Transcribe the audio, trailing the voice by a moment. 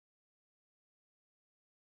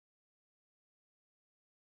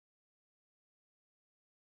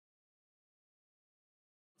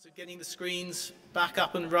So getting the screens back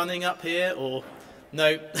up and running up here, or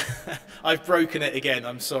no, I've broken it again,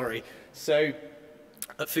 I'm sorry. So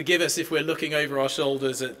forgive us if we're looking over our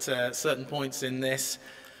shoulders at certain points in this.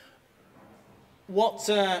 What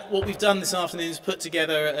we've done this afternoon is put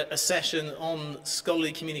together a session on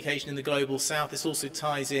scholarly communication in the Global South. This also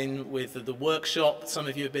ties in with the workshop some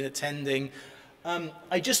of you have been attending.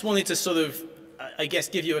 I just wanted to sort of, I guess,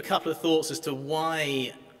 give you a couple of thoughts as to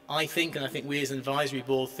why I think, and I think we as an advisory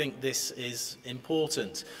board think this is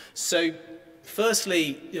important. So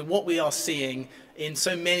firstly, what we are seeing in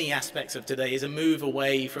so many aspects of today is a move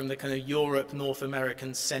away from the kind of Europe, North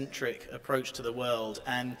American centric approach to the world.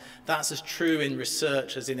 And that's as true in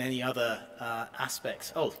research as in any other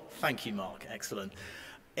aspects. Oh, thank you, Mark. Excellent.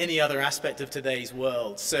 Any other aspect of today's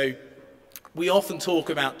world. So we often talk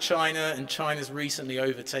about China, and China's recently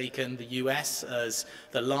overtaken the US as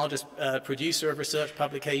the largest producer of research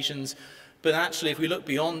publications. But actually, if we look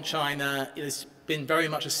beyond China, there's been very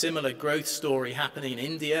much a similar growth story happening in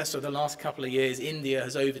India. So the last couple of years, India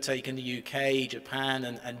has overtaken the UK, Japan,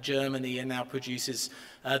 and Germany, and now produces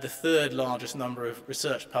the third largest number of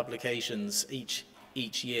research publications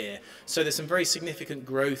each year. So there's some very significant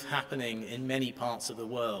growth happening in many parts of the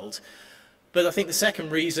world. But I think the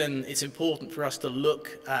second reason it's important for us to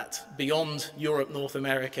look at beyond Europe, North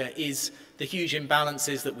America, is the huge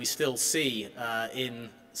imbalances that we still see in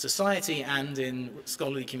society and in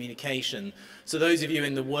scholarly communication. So those of you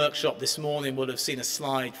in the workshop this morning would have seen a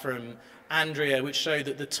slide from Andrea which showed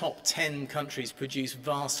that the top 10 countries produce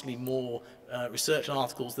vastly more research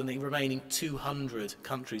articles than the remaining 200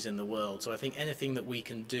 countries in the world. So I think anything that we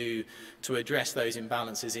can do to address those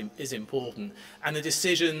imbalances is important. And the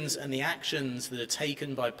decisions and the actions that are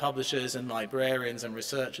taken by publishers and librarians and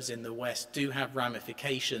researchers in the West do have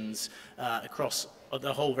ramifications across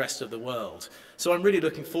the whole rest of the world. So I'm really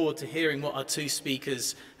looking forward to hearing what our two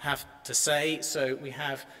speakers have to say. So we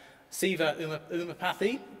have Siva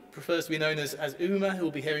Umapathy, prefers to be known as Uma, who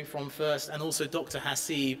we'll be hearing from first, and also Dr.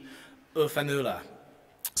 Hasib Irfanullah.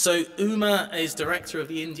 So Uma is director of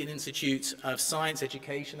the Indian Institute of Science,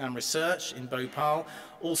 Education and Research in Bhopal,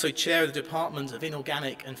 also chair of the Department of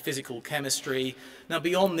Inorganic and Physical Chemistry. Now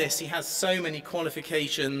beyond this, he has so many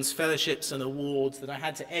qualifications, fellowships and awards that I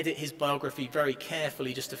had to edit his biography very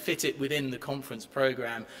carefully just to fit it within the conference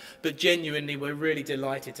program. But genuinely, we're really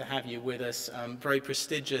delighted to have you with us. Very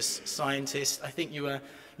prestigious scientist. I think you were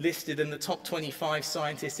listed in the top 25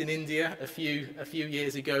 scientists in India a few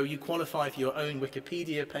years ago. You qualify for your own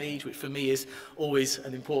Wikipedia page, which for me is always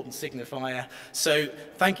an important signifier. So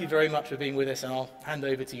thank you very much for being with us, and I'll hand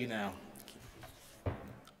over to you now.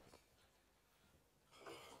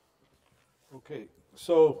 Okay,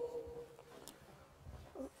 so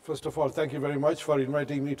first of all, thank you very much for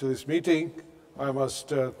inviting me to this meeting. I must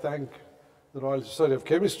thank the Royal Society of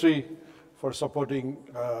Chemistry for supporting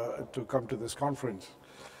to come to this conference.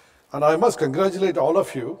 And I must congratulate all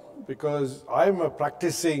of you because I'm a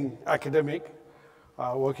practicing academic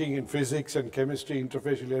working in physics and chemistry,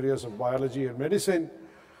 interfacial areas of biology and medicine.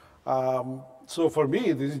 So for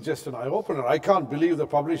me, this is just an eye-opener. I can't believe the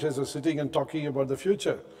publishers are sitting and talking about the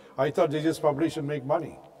future. I thought they just publish and make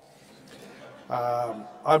money.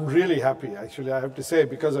 I'm really happy, actually, I have to say,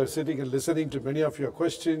 because I was sitting and listening to many of your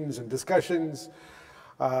questions and discussions.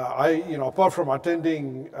 Apart from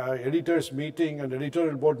attending editors meeting and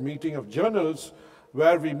editorial board meeting of journals,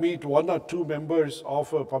 where we meet one or two members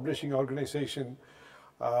of a publishing organization,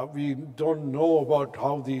 we don't know about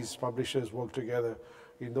how these publishers work together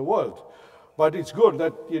in the world. But it's good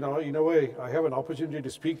that, in a way, I have an opportunity to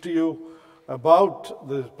speak to you about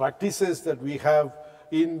the practices that we have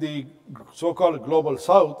in the so-called Global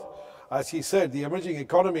South. As he said, the emerging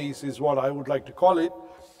economies is what I would like to call it.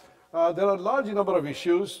 There are a large number of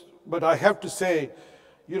issues, but I have to say,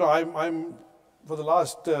 I'm for the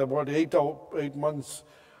last about 8 months,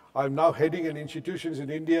 I'm now heading an institution in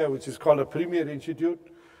India, which is called a Premier Institute.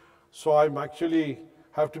 So I'm actually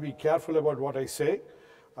have to be careful about what I say,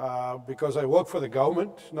 because I work for the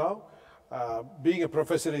government now. Being a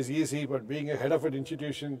professor is easy, but being a head of an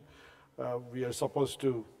institution, we are supposed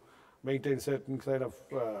to maintain certain kind of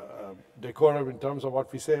decorum in terms of what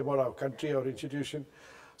we say about our country, our institution.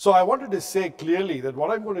 So I wanted to say clearly that what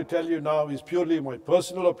I'm going to tell you now is purely my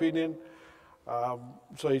personal opinion.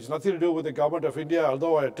 So it's nothing to do with the government of India,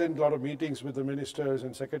 although I attend a lot of meetings with the ministers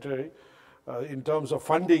and secretary in terms of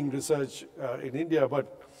funding research in India.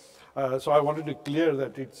 But so I wanted to clear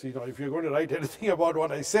that it's, if you're going to write anything about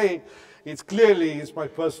what I say, it's my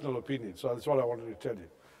personal opinion. So that's what I wanted to tell you.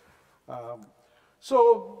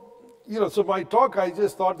 So my talk, I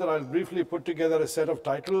just thought that I'll briefly put together a set of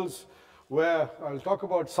titles. where I'll talk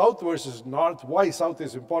about South versus North, why South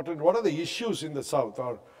is important, what are the issues in the South,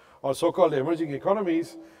 or so-called emerging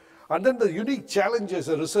economies, and then the unique challenges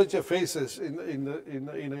a researcher faces in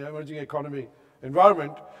an emerging economy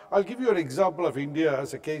environment. I'll give you an example of India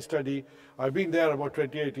as a case study. I've been there about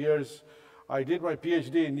 28 years. I did my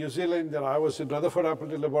PhD in New Zealand, then I was in Rutherford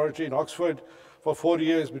Appleton Laboratory in Oxford for 4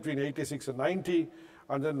 years between 86 and 90.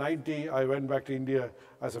 And then 90, I went back to India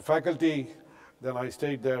as a faculty. Then I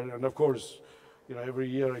stayed there. And of course, every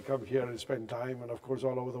year I come here and spend time, and of course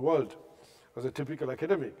all over the world as a typical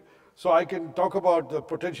academic. So I can talk about the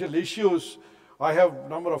potential issues. I have a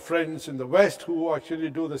number of friends in the West who actually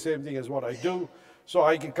do the same thing as what I do. So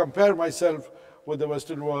I can compare myself with the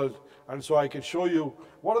Western world, and so I can show you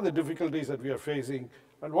what are the difficulties that we are facing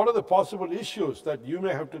and what are the possible issues that you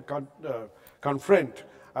may have to confront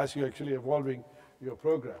as you're actually evolving your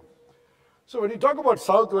program. So when you talk about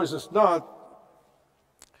South versus North,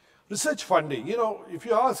 research funding, if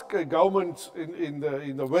you ask governments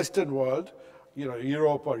in the Western world,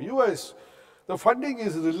 Europe or US, the funding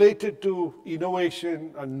is related to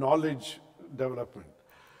innovation and knowledge development.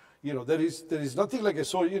 There is nothing like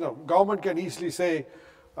government can easily say,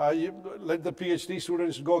 let the PhD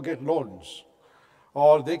students go get loans.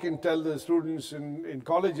 Or they can tell the students in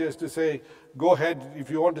colleges to say, go ahead, if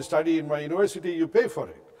you want to study in my university, you pay for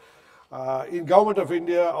it. In government of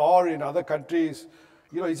India or in other countries,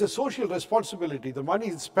 it's a social responsibility. The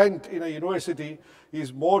money spent in a university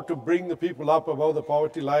is more to bring the people up above the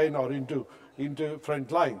poverty line or into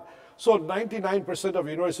front line. So 99% of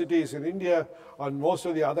universities in India and most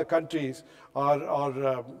of the other countries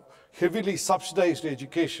are heavily subsidized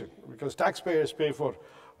education because taxpayers pay for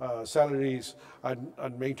salaries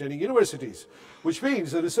and maintaining universities, which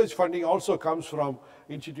means the research funding also comes from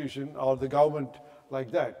institution or the government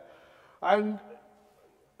like that. And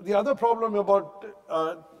the other problem about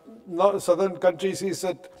southern countries is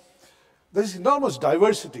that there is enormous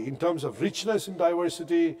diversity in terms of richness in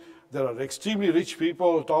diversity. There are extremely rich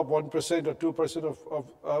people, top 1% or 2%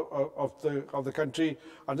 of the country,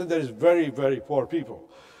 and then there is very, very poor people.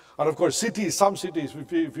 And of course, some cities,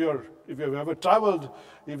 if you've ever traveled,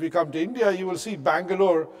 if you come to India, you will see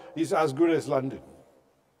Bangalore is as good as London.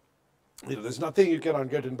 There's nothing you cannot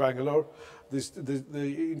get in Bangalore.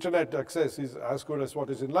 The internet access is as good as what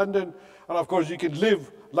is in London. And of course, you can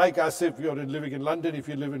live like as if you're living in London if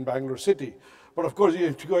you live in Bangalore city. But of course, you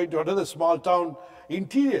have to go into another small town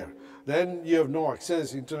interior. Then you have no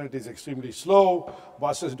access. Internet is extremely slow.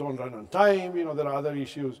 Buses don't run on time. There are other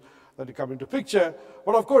issues that come into picture.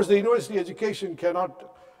 But of course, the university education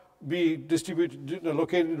cannot be distributed,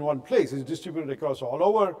 located in one place. It's distributed across all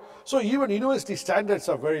over. So even university standards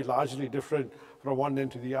are very largely different from one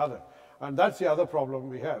end to the other. And that's the other problem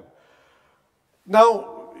we have.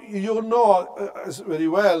 Now, you know very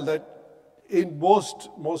well that in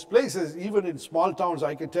most places, even in small towns,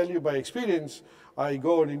 I can tell you by experience, I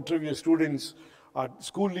go and interview students,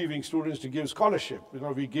 school-leaving students to give scholarship.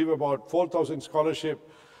 We give about 4,000 scholarship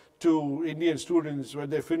to Indian students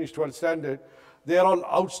when they finish 12th standard. They are all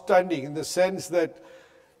outstanding in the sense that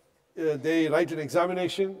they write an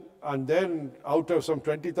examination, and then out of some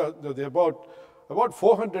 20,000, about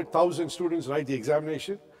 400,000 students write the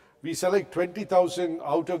examination. We select 20,000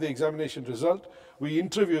 out of the examination result. We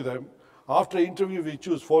interview them. After interview, we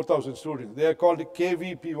choose 4,000 students. They are called a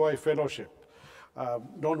KVPY fellowship.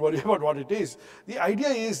 Don't worry about what it is. The idea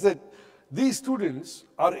is that these students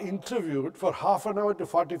are interviewed for half an hour to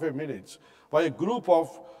 45 minutes by a group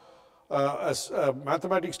of a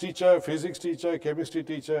mathematics teacher, physics teacher, chemistry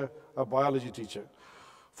teacher, a biology teacher.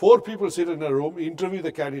 4 people sit in a room, interview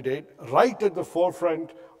the candidate right at the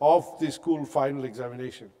forefront of the school final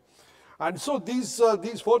examination. And so these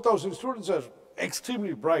 4,000 students are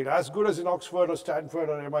extremely bright, as good as in Oxford or Stanford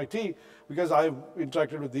or MIT, because I've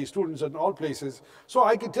interacted with these students in all places. So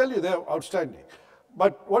I can tell you they're outstanding.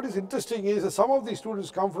 But what is interesting is that some of these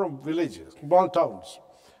students come from villages, small towns.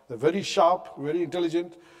 They're very sharp, very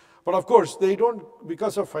intelligent. But of course, they don't,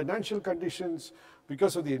 because of financial conditions,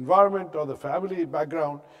 because of the environment or the family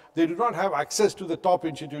background, they do not have access to the top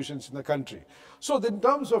institutions in the country. So in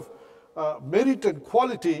terms of merit and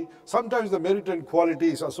quality, sometimes the merit and quality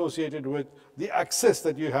is associated with the access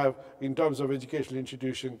that you have in terms of educational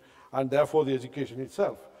institution and therefore the education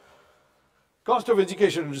itself. Cost of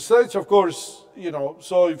education and research, of course,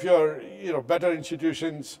 so if you're, better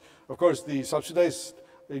institutions, of course, the subsidized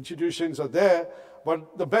institutions are there,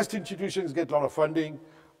 but the best institutions get a lot of funding.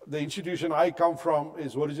 The institution I come from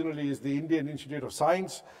is originally the Indian Institute of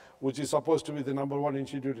Science, which is supposed to be the #1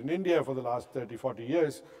 institute in India for the last 30, 40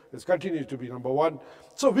 years, has continued to be #1.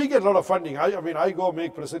 So we get a lot of funding. I mean, I go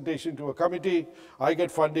make presentation to a committee, I get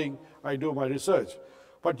funding, I do my research.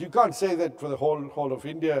 But you can't say that for the whole of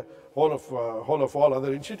India, whole of all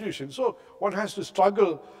other institutions. So one has to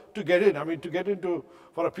struggle to get in. I mean, to get into,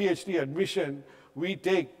 for a PhD admission, we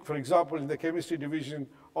take, for example, in the chemistry division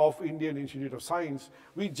of Indian Institute of Science,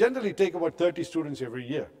 we generally take about 30 students every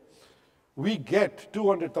year. We get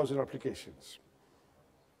 200,000 applications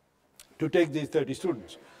to take these 30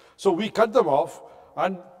 students. So we cut them off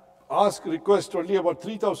and request only about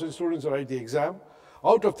 3,000 students to write the exam.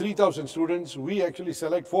 Out of 3,000 students, we actually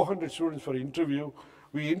select 400 students for interview.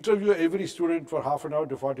 We interview every student for half an hour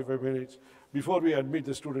to 45 minutes before we admit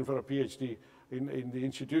the student for a PhD in the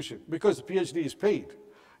institution, because the PhD is paid.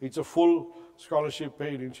 It's a full scholarship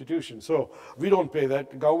paid institution. So we don't pay that.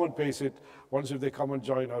 The government pays it once if they come and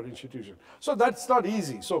join our institution. So that's not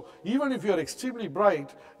easy. So even if you're extremely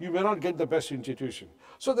bright, you may not get the best institution.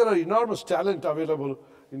 So there are enormous talent available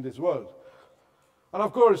in this world. And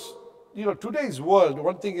of course, you know, today's world,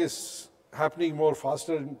 one thing is happening more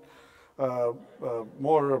faster and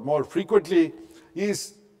more frequently,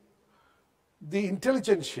 is the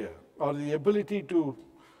intelligentsia, or the ability to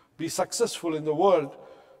be successful in the world,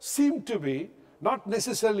 seem to be not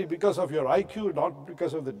necessarily because of your IQ, not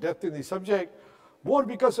because of the depth in the subject, more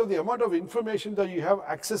because of the amount of information that you have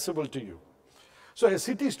accessible to you. So a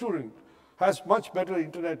city student has much better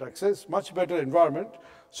internet access, much better environment,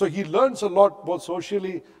 so he learns a lot both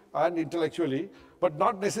socially and intellectually, but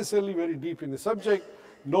not necessarily very deep in the subject,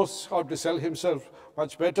 knows how to sell himself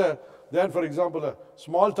much better than, for example, a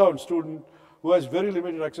small town student who has very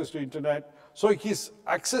limited access to internet. So his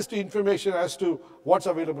access to information as to what's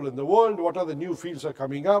available in the world, what are the new fields are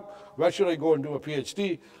coming up, where should I go and do a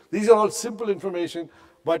PhD. These are all simple information,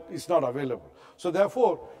 but it's not available. So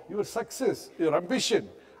therefore, your success, your ambition,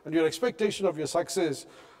 and your expectation of your success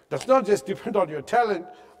does not just depend on your talent,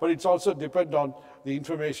 but it's also depend on the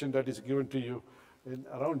information that is given to you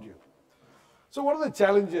around you. So what are the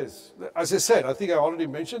challenges? As I said, I think I already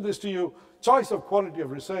mentioned this to you, choice of quality of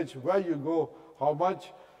research, where you go, how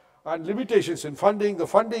much, and limitations in funding. The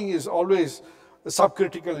funding is always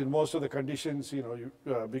subcritical in most of the conditions, you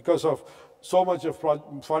know, because of so much of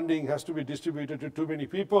funding has to be distributed to too many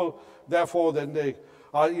people. Therefore, then they,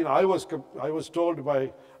 you know, I was told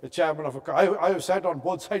by the chairman of I have sat on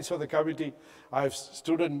both sides of the committee. I have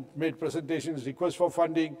stood and made presentations, requests for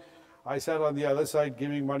funding. I sat on the other side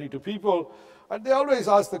giving money to people, and they always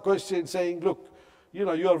ask the question saying, look, you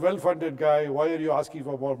know, you're a well-funded guy, why are you asking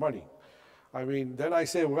for more money? I mean, then I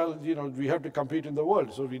say, well, you know, we have to compete in the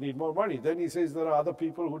world, so we need more money. Then he says there are other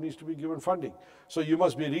people who needs to be given funding. So you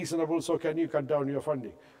must be reasonable, so can you cut down your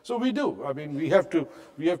funding? So we do. I mean, we have to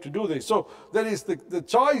do this. So there is the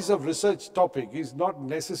choice of research topic is not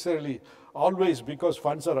necessarily always because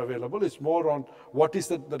funds are available. It's more on what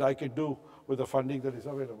is it that I can do with the funding that is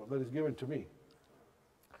available, that is given to me.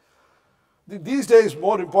 These days,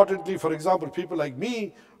 more importantly, for example, people like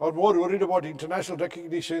me are more worried about international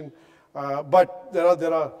recognition. But there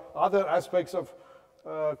are other aspects of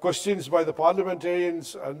questions by the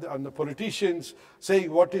parliamentarians and the politicians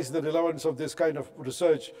saying what is the relevance of this kind of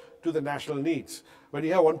research to the national needs. When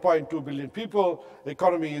you have 1.2 billion people, the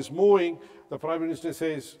economy is moving, the Prime Minister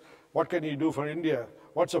says, what can you do for India?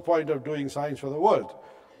 What's the point of doing science for the world?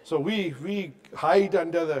 So we hide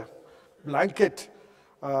under the blanket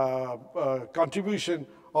contribution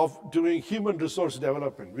of doing human resource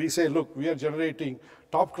development. We say, look, we are generating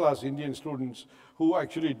top-class Indian students who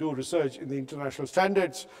actually do research in the international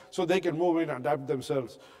standards so they can move in and adapt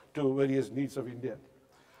themselves to various needs of India.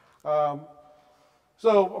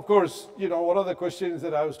 So, of course, you know, one of the questions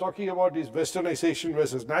that I was talking about is westernization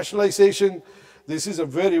versus nationalization. This is a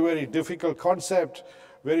very, very difficult concept,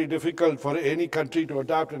 very difficult for any country to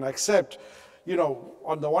adapt and accept. You know,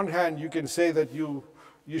 on the one hand, you can say that you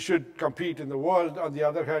should compete in the world. On the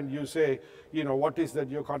other hand, you say, you know, what is that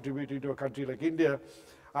you're contributing to a country like India?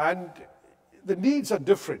 And the needs are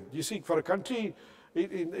different. You see, for a country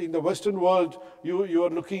in the Western world, you are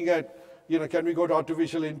looking at, you know, can we go to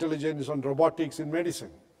artificial intelligence and robotics in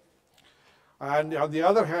medicine? And on the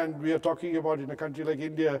other hand, we are talking about, in a country like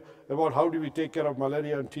India, about how do we take care of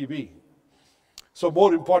malaria and TB. So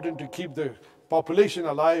more important to keep the population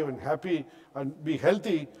alive and happy and be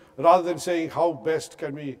healthy, rather than saying how best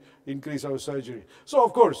can we increase our surgery. So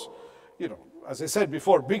of course, you know, as I said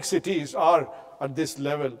before, big cities are at this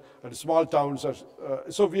level and small towns are,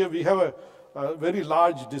 so we have a very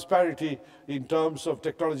large disparity in terms of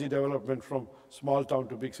technology development from small town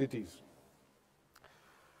to big cities.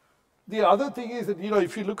 The other thing is that,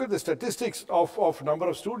 if you look at the statistics of number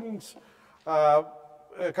of students, a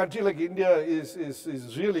country like India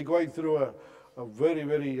is really going through a very,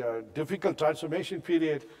 very difficult transformation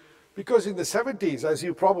period, because in the 70s, as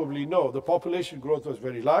you probably know, the population growth was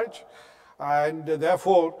very large, and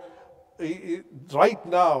therefore, right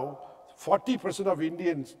now, 40% of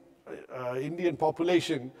Indian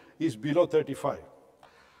population is below 35.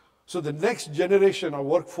 So the next generation of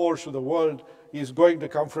workforce of the world is going to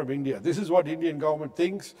come from India. This is what Indian government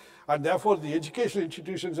thinks, and therefore the educational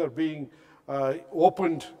institutions are being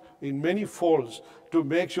opened in many folds to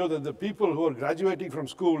make sure that the people who are graduating from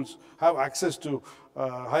schools have access to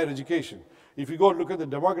higher education. If you go and look at the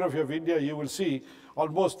demography of India, you will see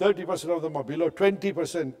almost 30% of them are below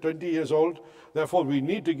 20%, 20 years old. Therefore, we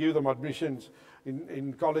need to give them admissions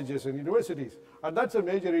in colleges and universities. And that's a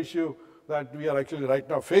major issue that we are actually right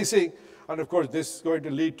now facing. And of course, this is going to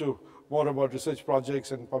lead to more about research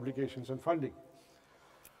projects and publications and funding.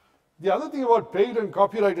 The other thing about paid and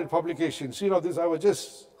copyrighted publications, I was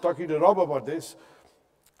just talking to Rob about this.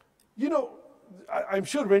 I'm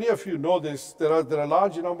sure many of you know this. There are a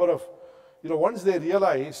large number of, once they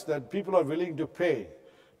realize that people are willing to pay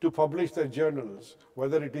to publish their journals,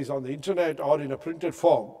 whether it is on the internet or in a printed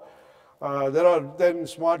form, there are then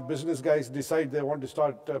smart business guys decide they want to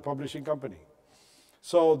start a publishing company.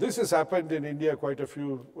 So this has happened in India. Quite a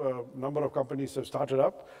few number of companies have started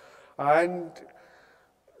up. And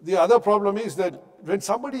the other problem is that when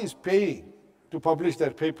somebody is paying to publish their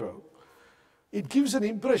paper, it gives an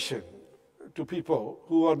impression to people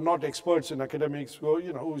who are not experts in academics,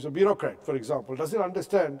 who is a bureaucrat, for example, doesn't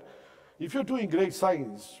understand, if you're doing great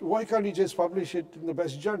science, why can't you just publish it in the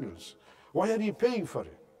best journals? Why are you paying for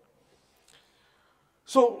it?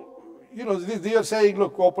 So, they are saying,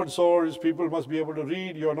 look, open source, people must be able to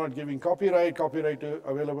read, you're not giving copyright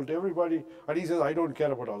available to everybody. And he says, I don't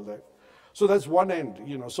care about all that. So that's one end,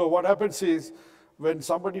 So what happens is, when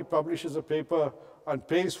somebody publishes a paper and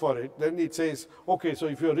pays for it, then it says, okay, so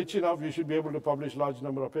if you're rich enough, you should be able to publish large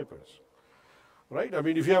number of papers. Right? I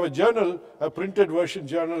mean, if you have a journal, a printed version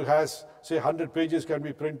journal has, say, 100 pages can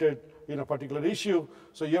be printed in a particular issue,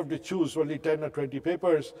 so you have to choose only 10 or 20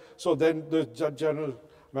 papers, so then the journal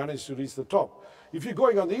managed to reach the top. If you're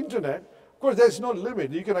going on the internet, of course, there's no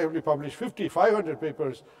limit. You can actually publish 50, 500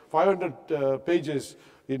 papers, 500 pages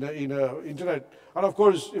in internet. And of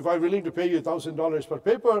course, if I'm willing to pay you $1,000 per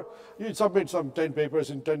paper, you submit some 10 papers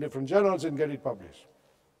in 10 different journals and get it published.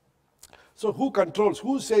 So who controls,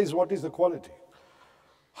 who says what is the quality?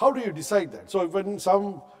 How do you decide that? So when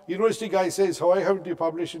some university guy says, why haven't you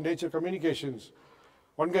published in Nature Communications?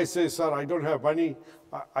 One guy says, sir, I don't have money.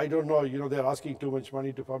 I don't know, they're asking too much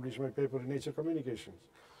money to publish my paper in Nature Communications.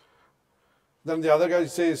 Then the other guy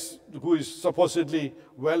says, who is supposedly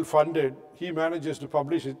well-funded, he manages to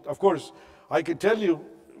publish it. Of course, I can tell you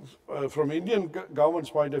from Indian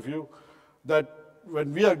government's point of view that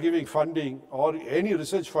when we are giving funding or any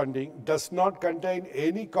research funding does not contain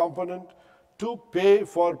any component to pay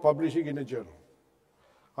for publishing in a journal,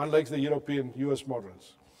 unlike the European US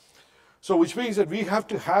models. So which means that we have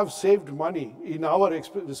to have saved money in our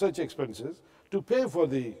research expenses to pay for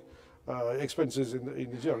the expenses in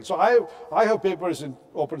the journal. So I have papers in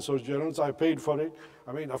open source journals. I paid for it.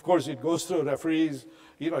 I mean, of course, it goes through referees.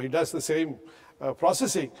 It does the same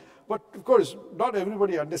processing. But of course, not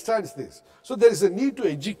everybody understands this. So there is a need to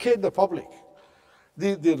educate the public,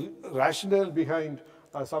 the rationale behind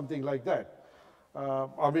something like that.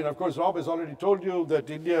 I mean, of course, Rob has already told you that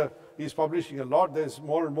India is publishing a lot. There's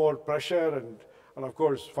more and more pressure and of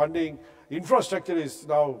course, funding. Infrastructure is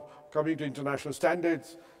now coming to international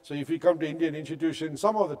standards. So if you come to Indian institutions,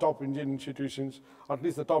 some of the top Indian institutions, at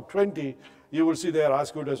least the top 20, you will see they are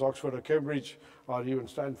as good as Oxford or Cambridge or even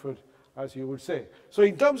Stanford, as you would say. So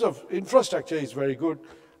in terms of infrastructure, it's very good.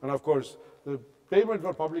 And of course, the payment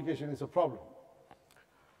for publication is a problem.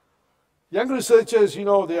 Young researchers,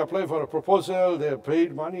 they apply for a proposal, they're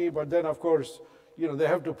paid money, but then of course, they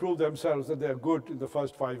have to prove themselves that they're good in the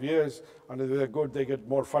first 5 years, and if they're good, they get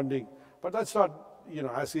more funding. But that's not,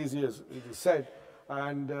 as easy as it is said.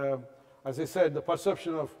 And as I said, the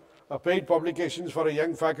perception of paid publications for a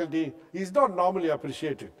young faculty is not normally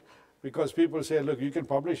appreciated, because people say, look, you can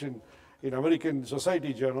publish in American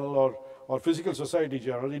Society Journal or Physical Society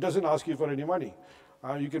Journal. It doesn't ask you for any money.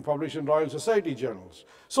 You can publish in Royal Society journals.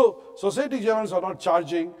 So society journals are not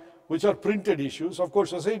charging, which are printed issues. Of course,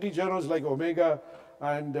 society journals like Omega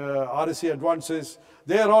and RSC Advances,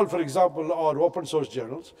 they are all, for example, are open source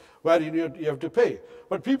journals where you have to pay.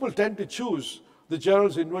 But people tend to choose the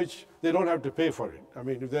journals in which they don't have to pay for it. I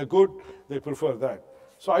mean, if they're good, they prefer that.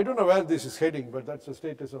 So I don't know where this is heading, but that's the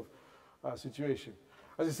status of situation.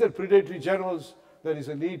 As I said, predatory journals, there is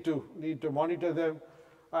a need to monitor them.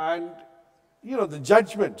 And, you know, the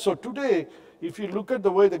judgment. So today, if you look at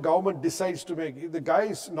the way the government decides to make, the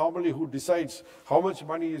guys normally who decides how much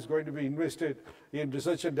money is going to be invested in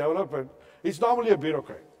research and development, it's normally a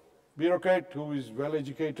bureaucrat. Bureaucrat who is well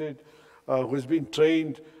educated, who has been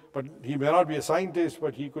trained, but he may not be a scientist,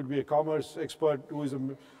 but he could be a commerce expert who is a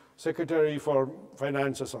secretary for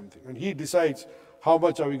finance or something. And he decides how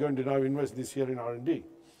much are we going to now invest this year in R&D.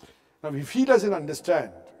 Now, if he doesn't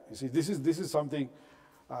understand, you see, this is something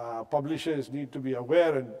publishers need to be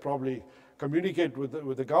aware and probably communicate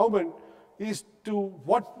with the government, is to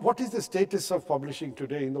what is the status of publishing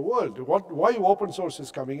today in the world? Why open source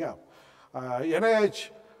is coming up?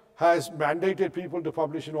 NIH has mandated people to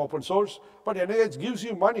publish in open source, but NIH gives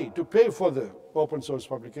you money to pay for the open source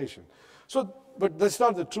publication. So, but that's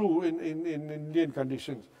not the true in Indian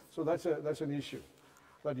conditions. So that's an issue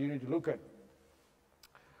that you need to look at.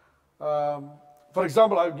 For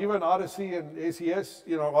example, I've given RSC and ACS,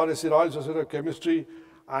 you know, RSC, Royal Society of Chemistry,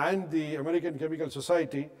 and the American Chemical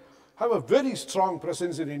Society have a very strong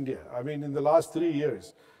presence in India. I mean, in the last 3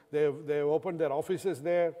 years, they've opened their offices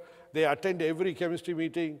there. They attend every chemistry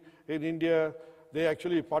meeting in India. They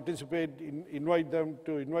actually participate, invite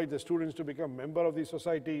the students to become member of these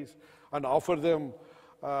societies and offer them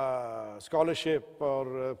scholarship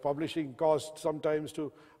or publishing costs sometimes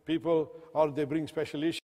to people, or they bring special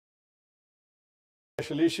issues.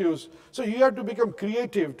 So you have to become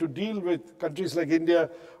creative to deal with countries like India,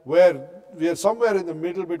 where we are somewhere in the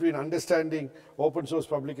middle between understanding open source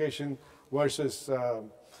publication versus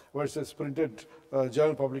printed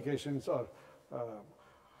journal publications.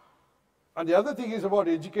 And the other thing is about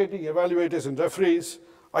educating evaluators and referees.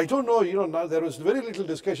 I don't know, you know, now there was very little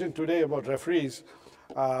discussion today about referees.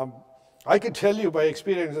 I can tell you by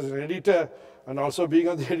experience as an editor and also being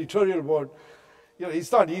on the editorial board, you know,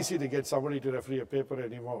 it's not easy to get somebody to referee a paper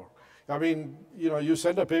anymore. I mean, you know, you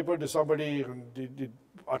send a paper to somebody, and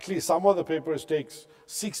at least some of the papers takes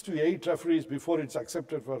 6 to 8 referees before it's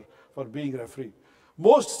accepted for being refereed.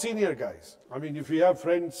 Most senior guys, I mean, if you have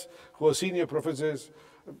friends who are senior professors,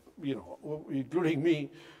 you know, including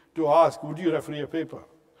me, to ask, would you referee a paper?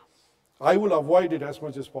 I will avoid it as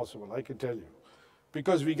much as possible, I can tell you.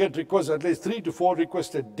 Because we get requests, at least 3 to 4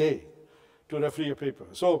 requests a day to referee a paper.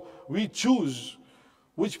 So we choose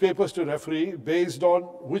which papers to referee based on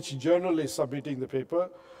which journal is submitting the paper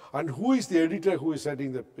and who is the editor who is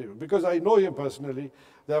sending the paper. Because I know him personally,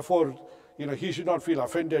 therefore, you know, he should not feel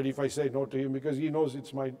offended if I say no to him, because he knows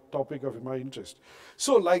it's my topic of my interest.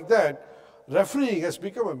 So like that, refereeing has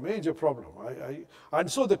become a major problem.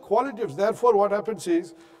 And so the quality of, therefore what happens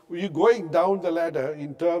is, you're going down the ladder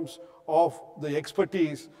in terms of the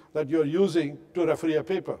expertise that you're using to referee a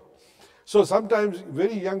paper. So sometimes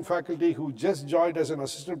very young faculty who just joined as an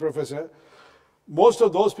assistant professor, most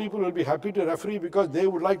of those people will be happy to referee because they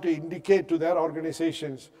would like to indicate to their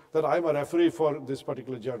organizations that I'm a referee for this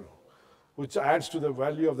particular journal, which adds to the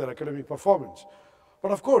value of their academic performance.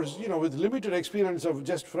 But of course, you know, with limited experience of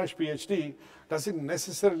just fresh PhD, doesn't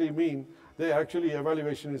necessarily mean the actually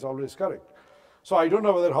evaluation is always correct. So I don't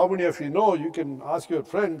know whether how many of you know, you can ask your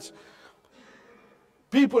friends.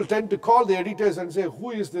 People tend to call the editors and say,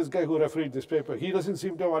 who is this guy who refereed this paper? He doesn't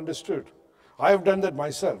seem to have understood. I have done that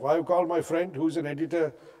myself. I have called my friend who's an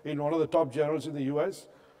editor in one of the top journals in the US.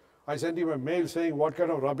 I sent him a mail saying, what kind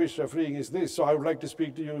of rubbish refereeing is this? So I would like to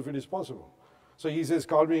speak to you if it is possible. So he says,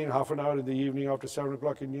 call me in half an hour in the evening after 7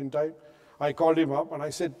 o'clock Indian time. I called him up and I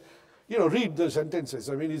said, you know, read the sentences.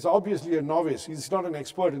 I mean, he's obviously a novice. He's not an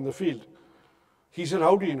expert in the field. He said,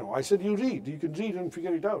 how do you know? I said, you read. You can read and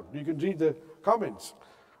figure it out. You can read the comments,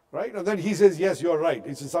 right? And then he says, yes, you're right.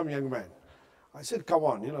 It's some young man. I said, come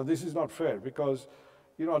on, you know, this is not fair because,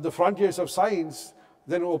 you know, at the frontiers of science,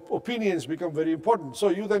 then opinions become very important. So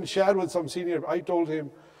you then share with some senior. I told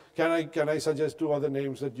him, can I suggest 2 other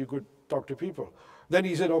names that you could talk to people? Then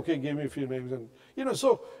he said, okay, give me a few names. And, you know,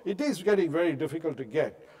 so it is getting very difficult to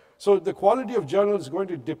get. So the quality of journals is going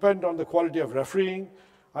to depend on the quality of refereeing,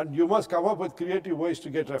 and you must come up with creative ways to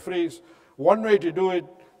get referees. One way to do it,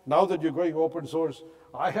 now that you're going open source,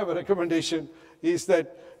 I have a recommendation, is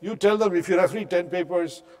that you tell them if you referee 10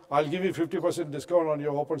 papers, I'll give you 50% discount on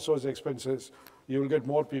your open source expenses. You will get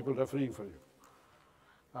more people refereeing for you.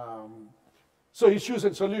 So issues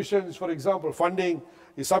and solutions, for example, funding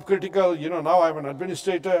is subcritical. You know, now I'm an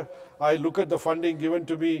administrator. I look at the funding given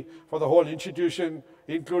to me for the whole institution,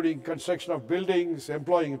 including construction of buildings,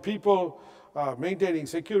 employing people, maintaining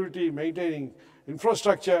security, maintaining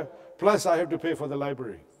infrastructure, plus I have to pay for the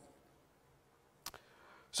library.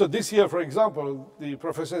 So this year, for example, the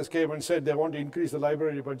professors came and said they want to increase the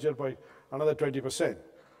library budget by another 20%.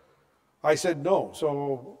 I said no.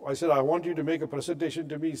 So I said, I want you to make a presentation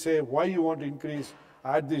to me, say why you want to increase,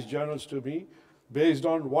 add these journals to me, based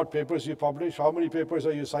on what papers you publish, how many papers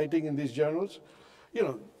are you citing in these journals. You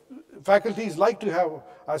know, faculties like to have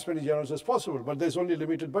as many journals as possible, but there's only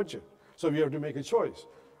limited budget. So we have to make a choice.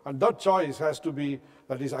 And that choice has to be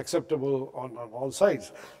that is acceptable on all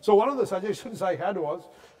sides. So one of the suggestions I had was,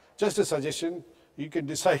 just a suggestion, you can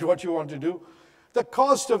decide what you want to do. The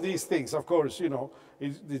cost of these things, of course, you know,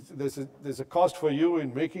 there's a cost for you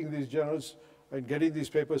in making these journals and getting these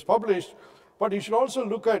papers published, but you should also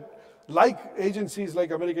look at, like agencies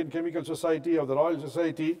like American Chemical Society or the Royal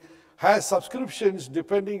Society, has subscriptions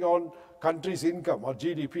depending on country's income or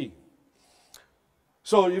GDP.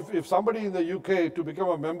 So if somebody in the UK, to become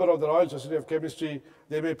a member of the Royal Society of Chemistry,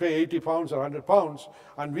 they may pay 80 pounds or 100 pounds,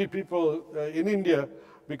 and we people in India,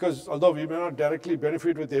 because although we may not directly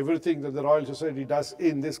benefit with everything that the Royal Society does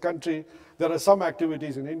in this country, there are some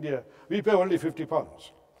activities in India, we pay only 50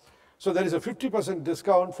 pounds. So there is a 50%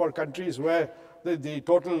 discount for countries where the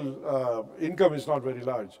total income is not very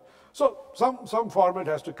large. So some format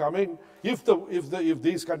has to come in if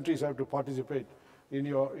these countries have to participate in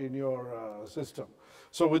your system.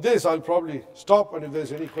 So with this, I'll probably stop, and if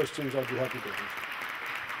there's any questions, I'll be happy to answer.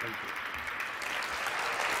 Thank you.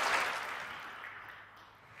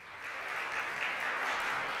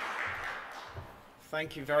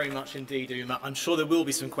 Thank you very much indeed, Uma. I'm sure there will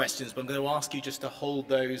be some questions, but I'm going to ask you just to hold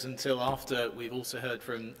those until after we've also heard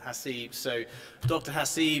from Hasib. So, Dr.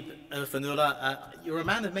 Hasib Irfanullah, you're a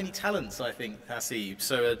man of many talents, I think, Hasib.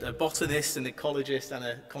 So, a botanist, an ecologist, and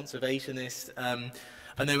a conservationist.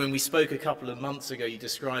 I know when we spoke a couple of months ago, you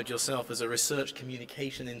described yourself as a research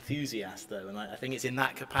communication enthusiast, though, and I think it's in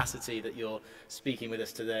that capacity that you're speaking with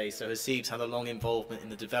us today. So Hasib's had a long involvement in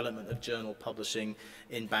the development of journal publishing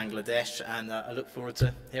in Bangladesh, and I look forward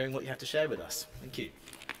to hearing what you have to share with us. Thank you.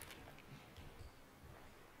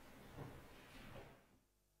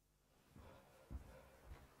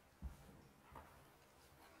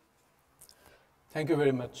 Thank you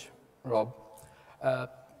very much, Rob.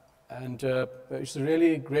 It's a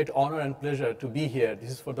really great honor and pleasure to be here. This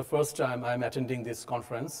is for the first time I'm attending this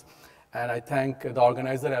conference, and I thank the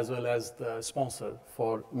organizer as well as the sponsor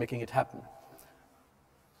for making it happen.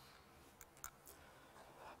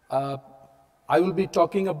 I will be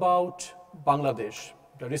talking about Bangladesh,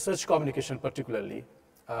 the research communication particularly.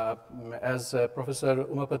 As Professor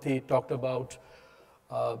Umapathy talked about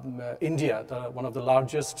India, one of the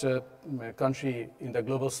largest country in the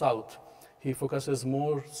global south. He focuses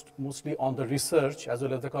mostly on the research as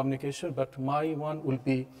well as the communication, but my one will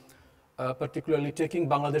be particularly taking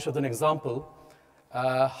Bangladesh as an example,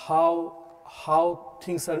 how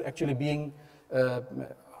things are actually being,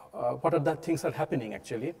 what are the things are happening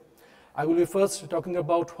actually. I will be first talking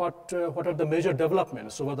about what are the major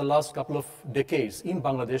developments over the last couple of decades in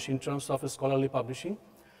Bangladesh in terms of scholarly publishing.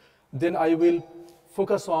 Then I will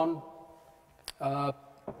focus on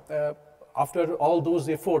after all those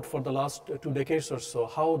efforts for the last 2 decades or so,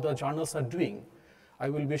 how the journals are doing. I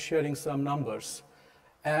will be sharing some numbers.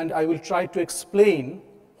 And I will try to explain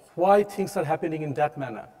why things are happening in that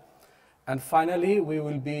manner. And finally, we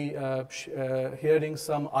will be hearing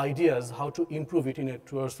some ideas how to improve it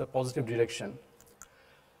towards a positive direction.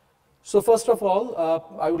 So first of all,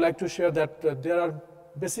 I would like to share that there are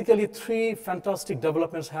basically 3 fantastic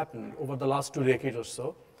developments happened over the last 2 decades or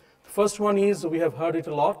so. First one is, we have heard it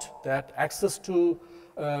a lot, that access to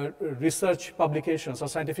research publications or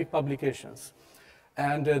scientific publications.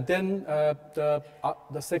 And then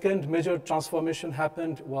the second major transformation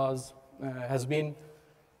happened has been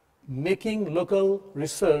making local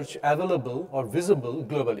research available or visible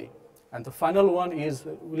globally. And the final one is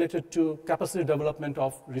related to capacity development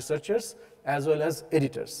of researchers as well as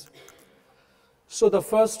editors. So the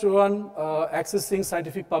first one, accessing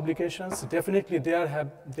scientific publications, definitely there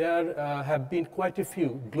have been quite a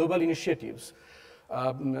few global initiatives.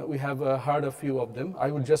 We have heard a few of them.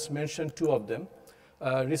 I will just mention 2 of them.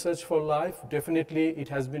 Research for Life, definitely it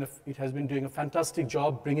has been doing a fantastic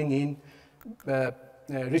job bringing in,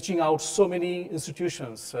 reaching out so many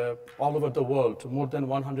institutions all over the world, more than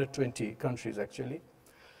 120 countries actually.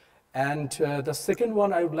 And the second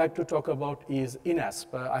one I would like to talk about is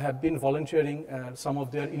INASP. I have been volunteering some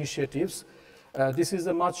of their initiatives. This is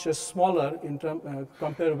a much smaller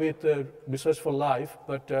compared with Research for Life,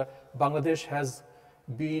 but Bangladesh has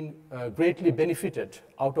been greatly benefited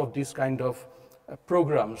out of these kind of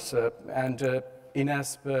programs, and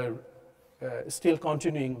INASP still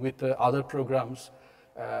continuing with other programs,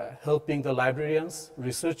 helping the librarians,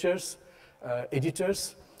 researchers,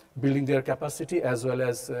 editors, building their capacity as well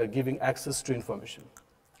as giving access to information.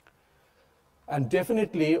 And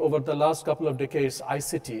definitely over the last couple of decades,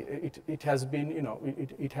 ICT, it has been,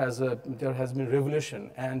 there has been revolution,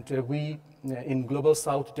 and we in Global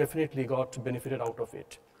South definitely got benefited out of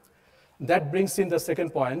it. That brings in the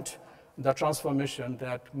second point, the transformation,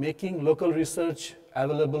 that making local research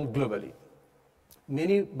available globally.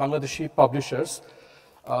 Many Bangladeshi publishers,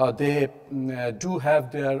 they do have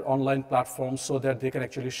their online platforms so that they can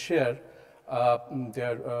actually share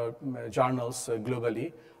their journals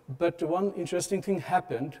globally. But one interesting thing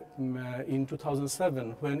happened in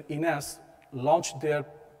 2007 when INAS launched their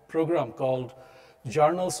program called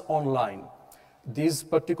Journals Online. This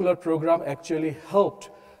particular program actually helped,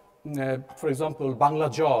 for example,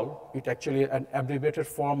 Bangla JOL, it actually an abbreviated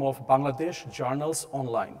form of Bangladesh Journals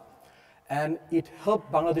Online. And it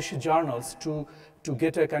helped Bangladeshi journals to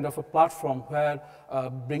get a kind of a platform where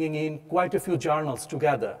bringing in quite a few journals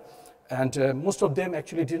together. And most of them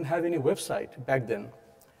actually didn't have any website back then.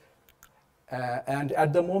 And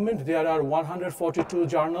at the moment, there are 142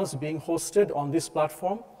 journals being hosted on this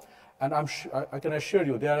platform. And I can assure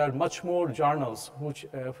you, there are much more journals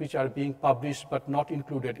which are being published but not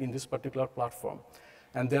included in this particular platform.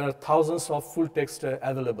 And there are thousands of full text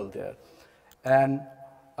available there. And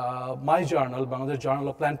my journal, Bangladesh Journal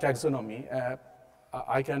of Plant Taxonomy,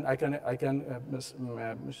 I can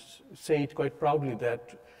say it quite proudly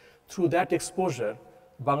that through that exposure,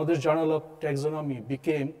 Bangladesh Journal of Taxonomy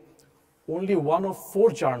became only one of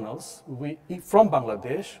 4 journals from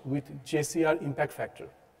Bangladesh with JCR impact factor.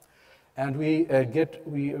 And we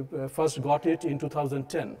first got it in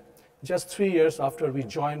 2010, just 3 years after we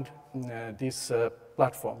joined this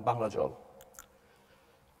platform, BanglaJOL.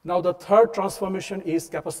 Now the third transformation is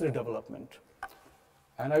capacity development.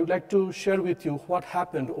 And I would like to share with you what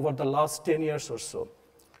happened over the last 10 years or so.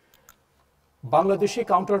 Bangladeshi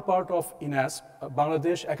counterpart of INAS,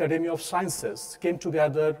 Bangladesh Academy of Sciences, came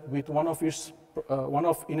together with one of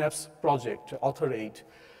INAP's project, Author Aid,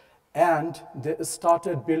 and they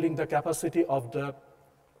started building the capacity of the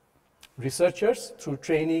researchers through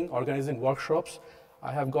training, organizing workshops.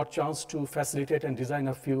 I have got chance to facilitate and design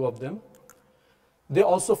a few of them. They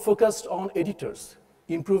also focused on editors,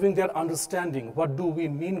 improving their understanding. What do we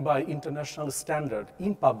mean by international standard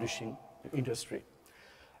in publishing industry?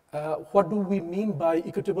 What do we mean by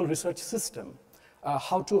equitable research system?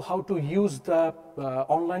 How to use the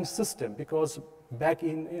online system, because back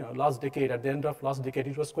in last decade, at the end of last decade,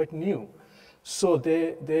 it was quite new. So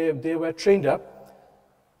they were trained up.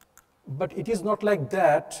 But it is not like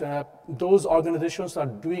that. Those organizations are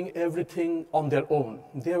doing everything on their own.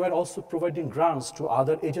 They were also providing grants to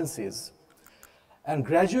other agencies. And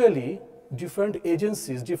gradually, different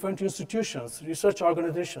agencies, different institutions, research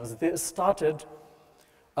organizations, they started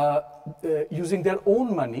using their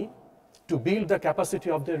own money to build the capacity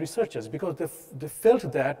of their researchers, because they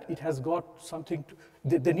felt that it has got something,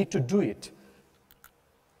 they need to do it.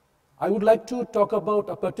 I would like to talk about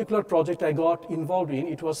a particular project I got involved in.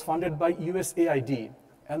 It was funded by USAID.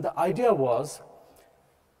 And the idea was,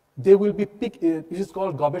 they will be picked, it is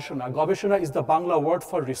called Gobeshona. Gobeshona is the Bangla word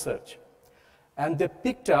for research. And they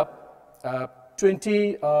picked up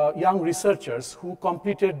 20 young researchers who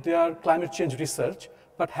completed their climate change research,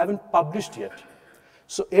 but haven't published yet.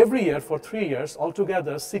 So every year for 3 years,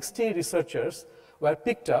 altogether 60 researchers were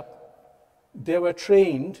picked up. They were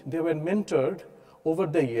trained, they were mentored over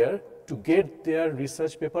the year to get their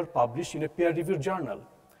research paper published in a peer-reviewed journal.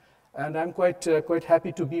 And I'm quite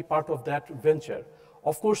happy to be part of that venture.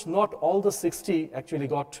 Of course, not all the 60 actually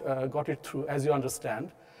got it through, as you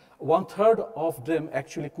understand. 1/3 of them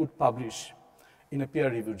actually could publish in a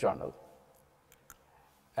peer-reviewed journal.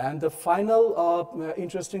 And the final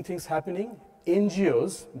interesting things happening,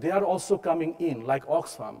 NGOs, they are also coming in, like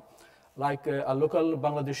Oxfam, like a local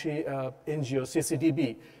Bangladeshi NGO,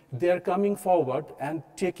 CCDB. They are coming forward and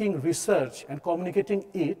taking research and communicating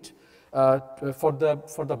it for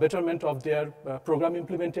the betterment of their program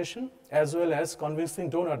implementation, as well as convincing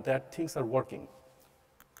donors that things are working.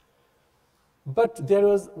 But there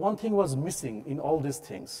was one thing was missing in all these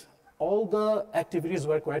things. All the activities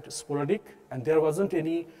were quite sporadic, and there wasn't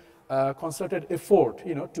any concerted effort,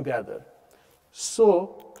 together.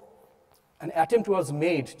 So an attempt was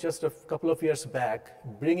made just a couple of years back,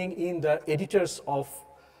 bringing in the editors of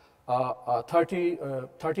 30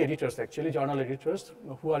 editors, actually, journal editors,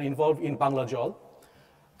 who are involved in BanglaJOL.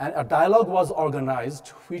 And a dialogue was organized,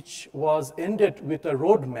 which was ended with a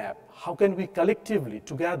roadmap. How can we collectively,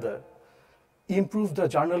 together, improve the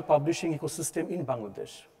journal publishing ecosystem in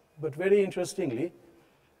Bangladesh? But very interestingly,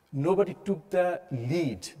 nobody took the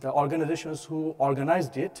lead. The organizations who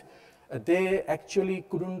organized it, they actually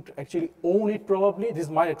couldn't actually own it probably. This is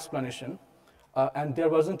my explanation. and there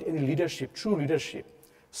wasn't any leadership, true leadership.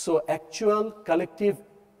 So actual collective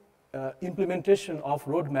implementation of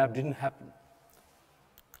roadmap didn't happen.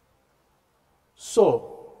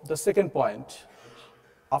 So the second point,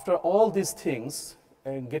 after all these things,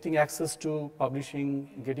 getting access to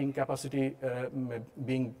publishing, getting capacity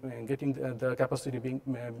getting the capacity being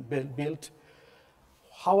built,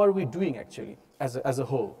 how are we doing actually as a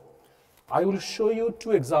whole? I will show you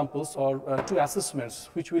two examples or two assessments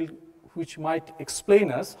which might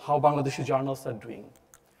explain us how Bangladeshi journals are doing.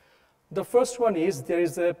 The first one is there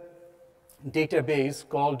is a database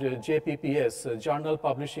called JPPS, Journal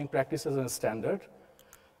Publishing Practices and Standard.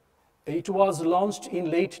 It was launched in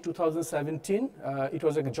late 2017. It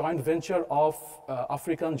was a joint venture of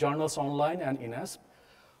African Journals Online and INASP.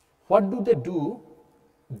 What do they do?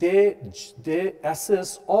 They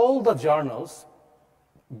assess all the journals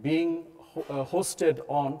being hosted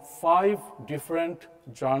on 5 different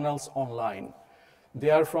journals online. They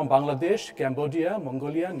are from Bangladesh, Cambodia,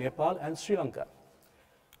 Mongolia, Nepal, and Sri Lanka.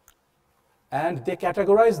 And they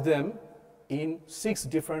categorize them in 6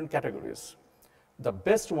 different categories. The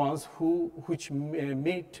best ones which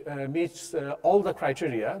meets all the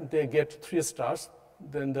criteria, they get 3 stars,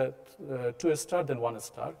 then 2 star, then 1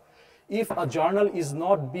 star. If a journal is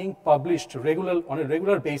not being published on a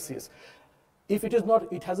regular basis, if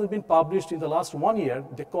it hasn't been published in the last 1 year,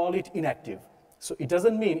 they call it inactive. So it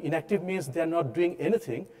doesn't mean inactive means they are not doing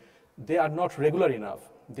anything. They are not regular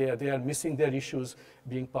enough. They are missing their issues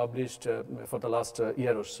being published for the last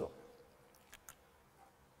year or so.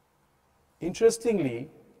 Interestingly,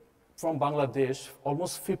 from Bangladesh,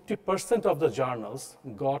 almost 50% of the journals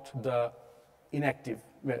got the inactive,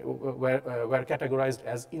 were categorized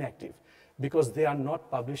as inactive because they are not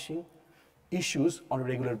publishing issues on a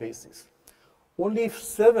regular basis. Only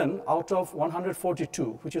 7 out of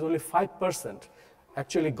 142, which is only 5%,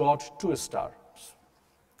 actually got 2 stars.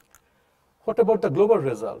 What about the global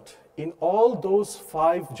result? In all those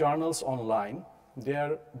 5 journals online,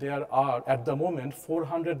 there are, at the moment,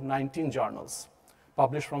 419 journals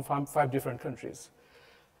published from 5 different countries.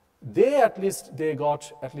 They are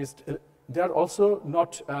also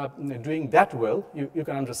not doing that well, you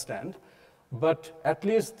can understand, but at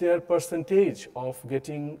least their percentage of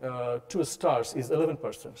getting 2 stars is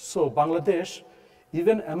 11%. So Bangladesh,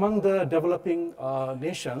 even among the developing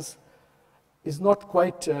nations, is not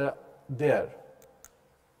quite there.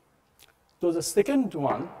 So the second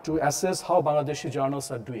one, to assess how Bangladeshi journals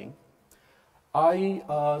are doing, I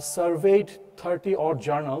surveyed 30-odd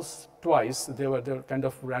journals twice. They were kind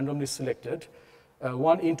of randomly selected.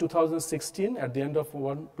 One in 2016, at the end of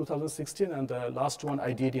 2016, and the last one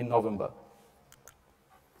I did in November.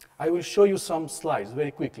 I will show you some slides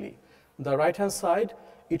very quickly. The right-hand side,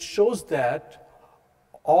 it shows that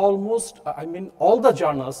all the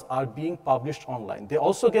journals are being published online. They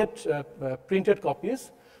also get printed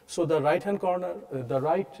copies. So the right-hand corner, the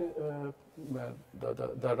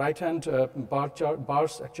right-hand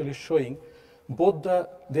bars actually showing both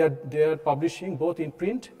they are publishing both in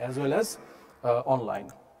print as well as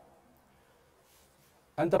online.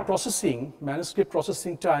 And the manuscript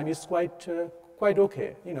processing time is quite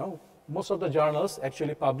okay. You know, most of the journals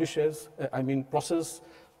actually process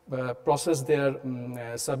their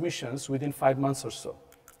submissions within 5 months or so.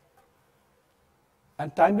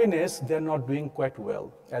 And timeliness, they're not doing quite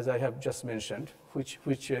well, as I have just mentioned,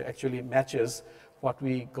 which actually matches what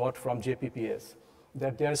we got from JPPS,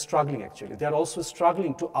 that they're struggling actually. They're also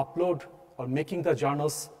struggling to upload or making the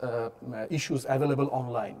journals issues available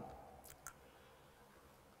online.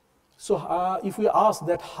 So if we ask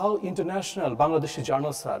that how international Bangladeshi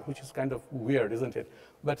journals are, which is kind of weird, isn't it?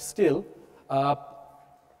 But still,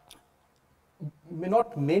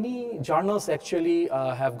 not many journals actually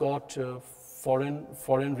have got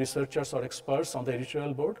foreign researchers or experts on the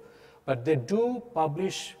editorial board, but they do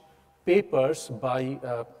publish papers by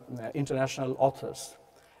international authors,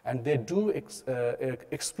 and they do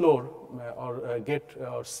explore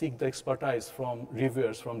or seek the expertise from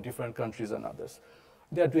reviewers from different countries and others.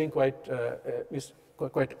 They are doing quite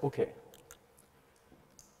okay.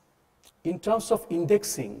 In terms of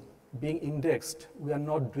indexing, being indexed, we are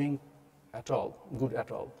not doing good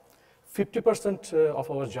at all. 50%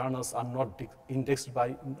 of our journals are not indexed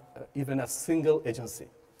by even a single agency,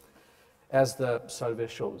 as the survey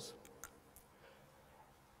shows.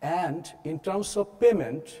 And in terms of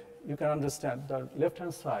payment, you can understand the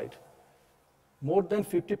left-hand side, more than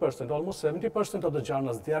 50%, almost 70% of the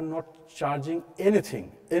journals, they are not charging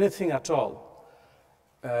anything at all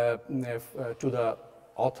to the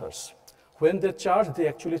authors. When they charge, they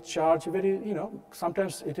actually charge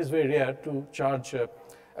sometimes it is very rare to charge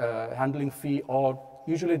handling fee or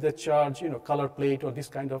usually they charge, color plate or this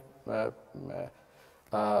kind of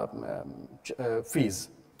fees.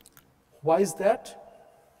 Why is that?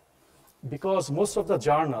 Because most of the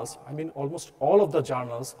journals, I mean almost all of the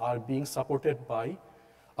journals are being supported by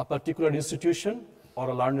a particular institution or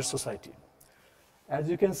a learner society. As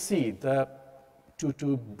you can see,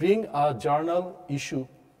 to bring a journal issue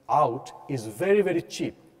out is very, very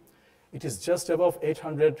cheap. It is just above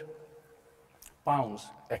 800 pounds,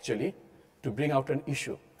 actually, to bring out an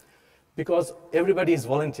issue. Because everybody is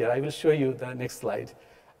volunteer. I will show you the next slide.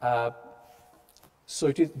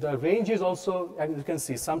 So the range is also, as you can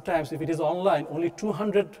see, sometimes if it is online, only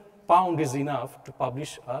 200 pounds is enough to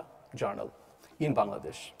publish a journal in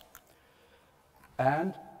Bangladesh.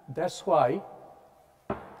 And that's why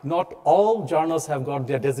not all journals have got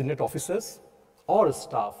their designated officers or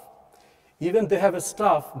staff. Even they have a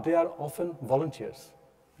staff, they are often volunteers,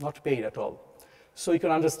 not paid at all. So you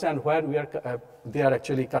can understand where they are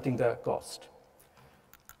actually cutting the cost.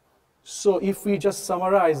 So if we just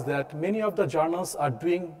summarize that many of the journals are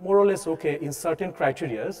doing more or less okay in certain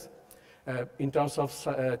criteria, in terms of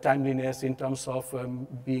timeliness, in terms of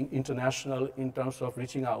being international, in terms of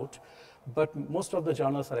reaching out, but most of the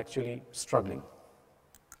journals are actually struggling.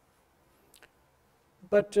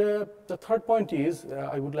 But the third point is,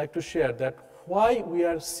 I would like to share that why we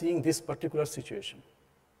are seeing this particular situation.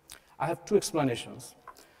 I have two explanations.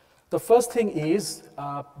 The first thing is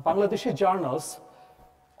Bangladeshi journals,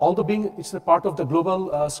 although it's a part of the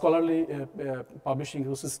global scholarly publishing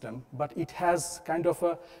ecosystem, but it has kind of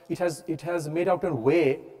it has made out a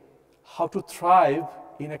way how to thrive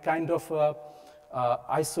in a kind of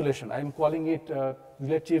isolation. I'm calling it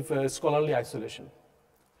relative scholarly isolation.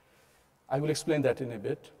 I will explain that in a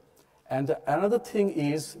bit. And another thing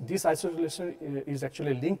is this isolation is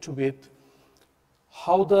actually linked with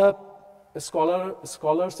how the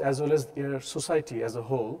scholars as well as their society as a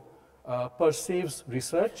whole perceives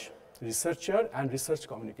research, researcher, and research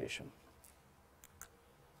communication.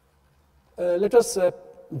 Let us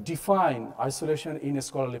define isolation in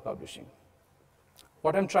scholarly publishing.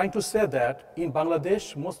 What I'm trying to say that in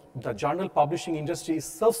Bangladesh, the journal publishing industry is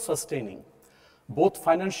self-sustaining, both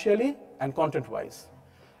financially and content-wise.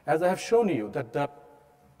 As I have shown you that the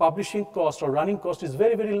publishing cost or running cost is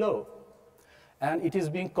very, very low. And it is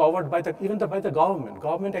being covered by even by the government.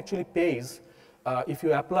 Government actually pays, if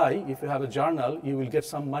you apply, if you have a journal, you will get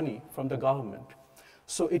some money from the government.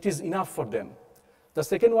 So it is enough for them. The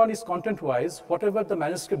second one is content-wise. Whatever the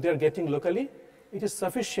manuscript they are getting locally, it is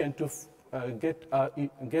sufficient to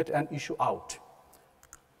get an issue out.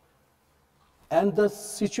 And the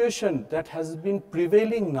situation that has been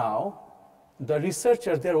prevailing now, the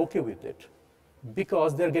researchers, they're okay with it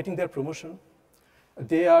because they're getting their promotion.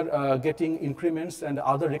 They are getting increments and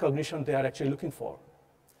other recognition they are actually looking for.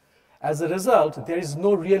 As a result, there is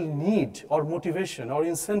no real need or motivation or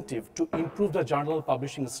incentive to improve the journal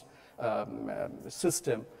publishing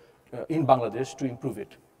system in Bangladesh to improve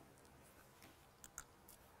it.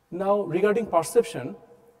 Now, regarding perception,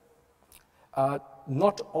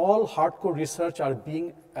 not all hardcore research are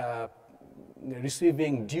being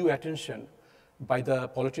receiving due attention by the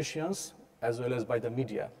politicians as well as by the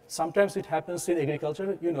media. Sometimes it happens in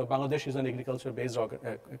agriculture. You know, Bangladesh is an agriculture-based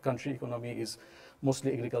country. Economy is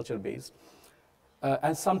mostly agriculture-based.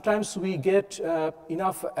 And sometimes we get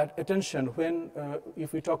enough attention when,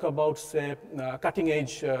 if we talk about, say,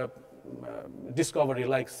 cutting-edge discovery,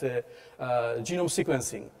 like, say, genome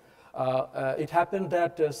sequencing. It happened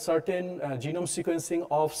that certain genome sequencing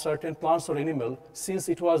of certain plants or animal, since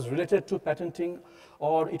it was related to patenting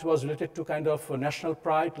or it was related to kind of national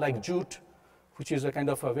pride, like jute, which is a kind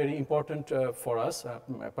of a very important for us,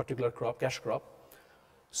 a particular crop, cash crop.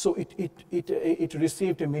 So it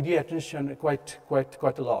received media attention quite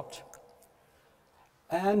a lot.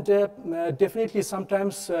 And definitely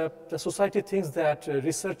sometimes the society thinks that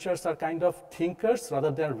researchers are kind of thinkers rather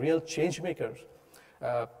than real change makers.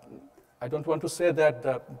 I don't want to say that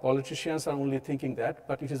the politicians are only thinking that,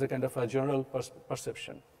 but it is a kind of a general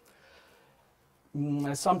perception.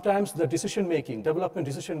 Sometimes the decision-making, development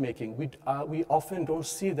decision-making, we often don't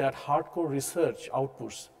see that hardcore research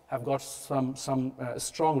outputs have got some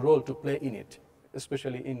strong role to play in it,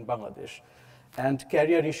 especially in Bangladesh. And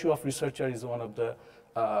career issue of researcher is one of the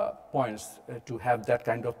points to have that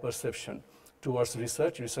kind of perception towards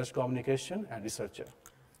research, research communication, and researcher.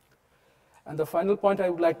 And the final point I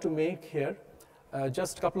would like to make here,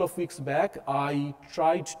 just a couple of weeks back, I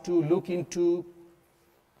tried to look into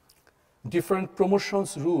different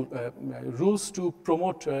promotions rules to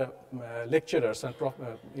promote lecturers and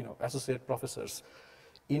associate professors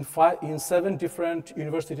in 7 different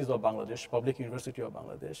universities of Bangladesh, public university of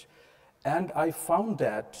Bangladesh. And I found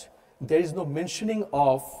that there is no mentioning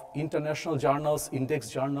of international journals, index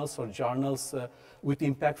journals, or journals with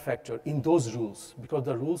impact factor in those rules, because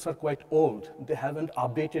the rules are quite old. They haven't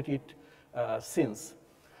updated it since.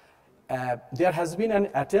 There has been an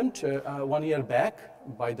attempt 1 year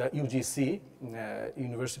back by the UGC,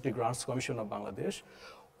 University Grants Commission of Bangladesh,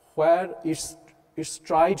 where it's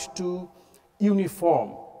tried to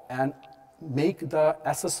uniform and make the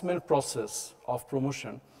assessment process of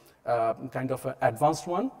promotion kind of an advanced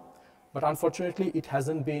one, but unfortunately it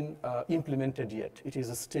hasn't been implemented yet. It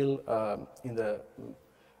is still in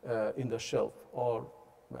the shelf, or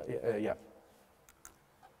yeah.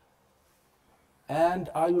 And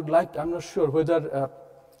I would like, I'm not sure whether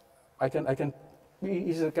I can,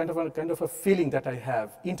 it's a kind of a feeling that I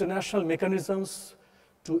have. International mechanisms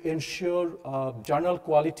to ensure journal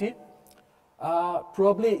quality,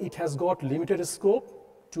 probably it has got limited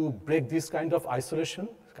scope to break this kind of isolation,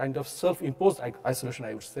 kind of self-imposed isolation,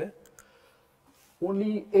 I would say.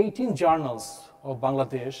 Only 18 journals of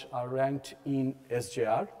Bangladesh are ranked in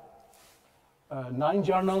SJR. 9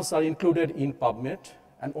 journals are included in PubMed,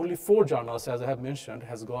 and only 4 journals, as I have mentioned,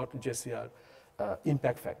 has got JCR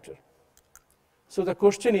impact factor. So the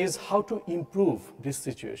question is how to improve this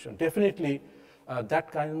situation. Definitely,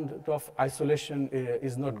 that kind of isolation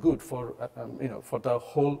is not good for, for the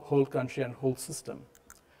whole country and whole system.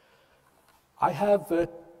 I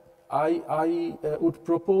would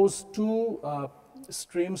propose 2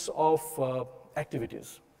 streams of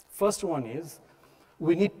activities. First one is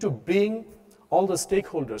we need to bring all the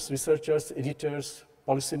stakeholders, researchers, editors,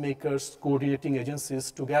 policymakers, coordinating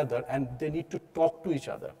agencies together, and they need to talk to each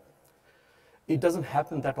other. It doesn't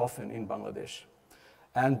happen that often in Bangladesh.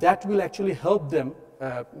 And that will actually help them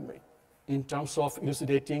in terms of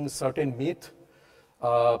elucidating certain myth,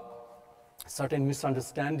 certain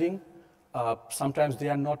misunderstanding. Sometimes they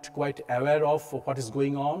are not quite aware of what is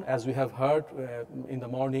going on, as we have heard in the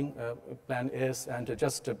morning, Plan S, and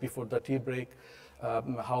just before the tea break,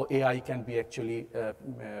 how AI can be actually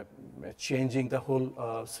changing the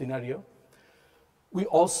whole scenario. We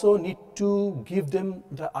also need to give them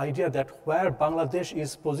the idea that where Bangladesh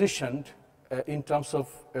is positioned in terms of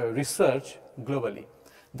research globally.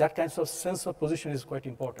 That kind of sense of position is quite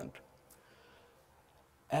important.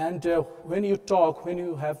 And when you talk, when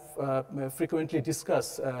you have frequently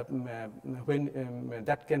discuss,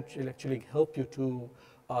 that can actually help you to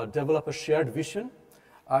develop a shared vision.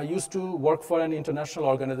 I used to work for an international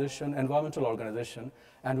organization, environmental organization,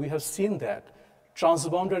 and we have seen that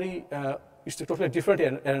transboundary, it's a totally different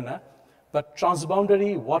arena, but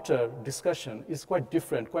transboundary water discussion is quite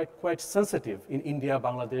different, quite sensitive in India,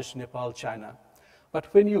 Bangladesh, Nepal, China. But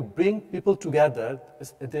when you bring people together,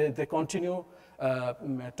 they continue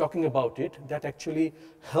talking about it, that actually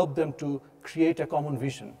help them to create a common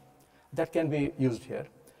vision. That can be used here.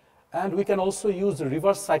 And we can also use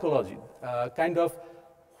reverse psychology, kind of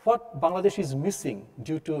what Bangladesh is missing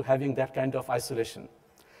due to having that kind of isolation,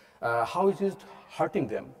 how it is hurting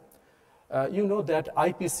them. You know that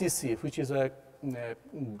IPCC, which is a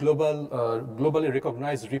globally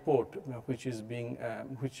recognized report, which is being,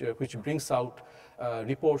 which brings out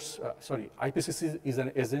reports. IPCC is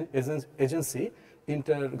an agency,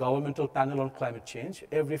 Intergovernmental Panel on Climate Change.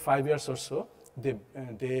 Every 5 years or so,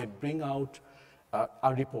 they bring out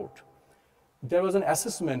a report. There was an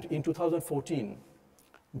assessment in 2014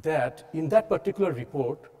 that in that particular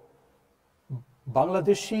report,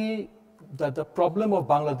 Bangladeshi, the problem of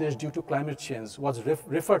Bangladesh due to climate change was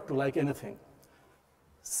referred to like anything.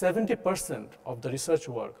 70% of the research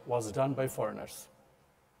work was done by foreigners.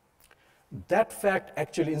 That fact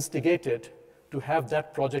actually instigated to have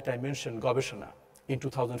that project I mentioned, Gobeshona, in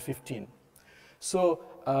 2015. So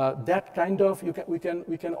that kind of, we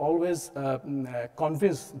can always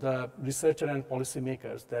convince the researcher and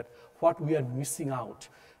policymakers that what we are missing out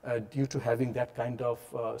due to having that kind of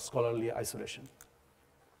scholarly isolation.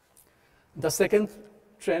 The second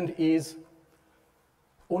trend is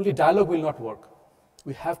only dialogue will not work.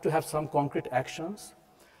 We have to have some concrete actions.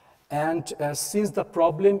 And since the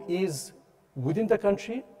problem is within the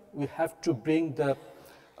country, we have to bring the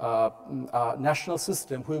national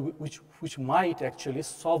system which might actually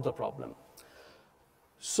solve the problem.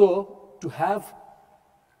 So to have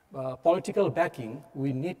political backing,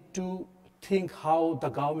 we need to think how the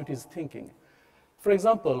government is thinking. For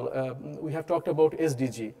example, we have talked about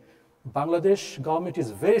SDG. Bangladesh government is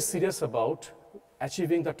very serious about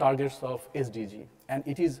achieving the targets of SDG. And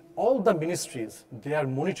it is all the ministries, they are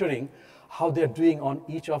monitoring how they're doing on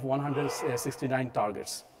each of 169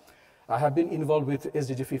 targets. I have been involved with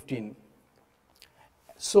SDG 15.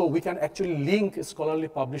 So we can actually link scholarly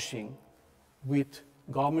publishing with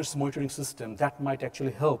government's monitoring system, that might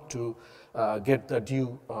actually help to get the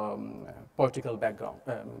due political background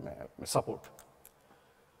support.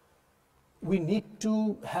 We need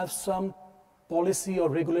to have some policy or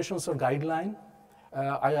regulations or guideline.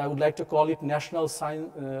 I would like to call it National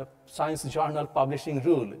Science Journal Publishing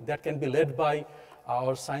Rule that can be led by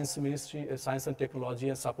our Science Ministry, Science and Technology,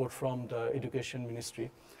 and support from the Education Ministry.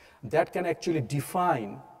 That can actually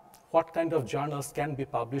define what kind of journals can be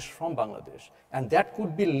published from Bangladesh. And that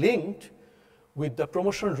could be linked with the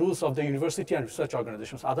promotion rules of the university and research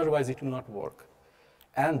organizations. Otherwise, it will not work.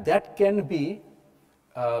 And that can be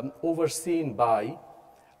overseen by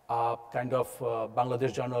a kind of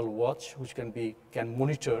Bangladesh Journal Watch, which can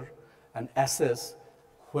monitor and assess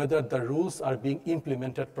whether the rules are being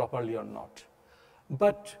implemented properly or not.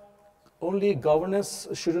 But only governance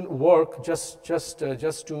shouldn't work just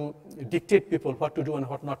to dictate people what to do and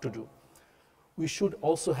what not to do. We should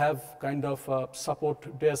also have kind of a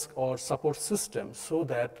support desk or support system so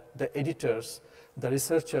that the editors, the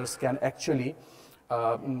researchers can actually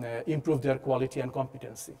improve their quality and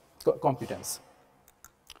competence.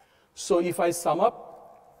 So if I sum up,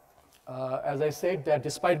 as I said, that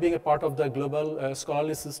despite being a part of the global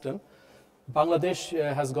scholarly system, Bangladesh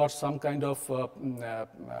has got some kind of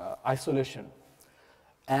isolation.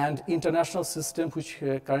 And international system which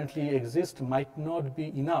currently exists might not be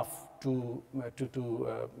enough to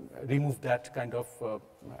remove that kind of,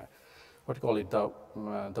 what do you call it,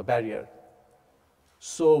 the barrier.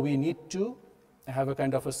 So we need to have a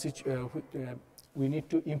kind of we need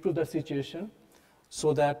to improve the situation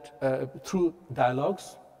so that through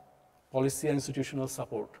dialogues, policy and institutional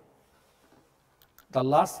support. The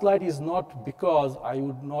last slide is not because I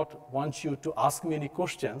would not want you to ask me any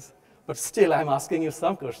questions, but still I'm asking you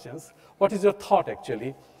some questions. What is your thought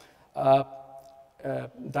actually?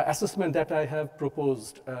 The assessment that I have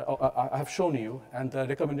proposed, I have shown you, and the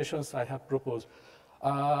recommendations I have proposed,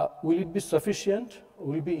 will it be sufficient?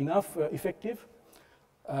 Will it be enough effective?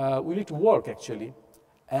 Will it work actually?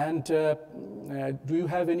 And do you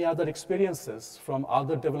have any other experiences from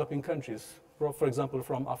other developing countries, for example,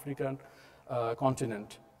 from African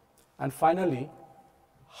continent? And finally,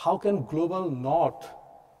 how can global North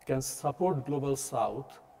can support global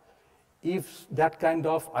South if that kind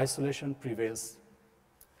of isolation prevails?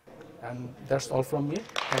 And that's all from me.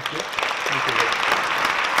 Thank you. Thank you very much.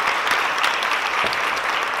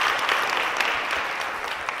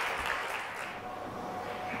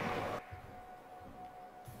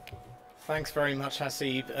 Thanks very much,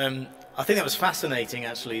 Hasib. I think that was fascinating,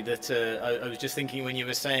 actually, that I was just thinking when you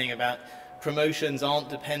were saying about promotions aren't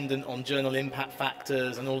dependent on journal impact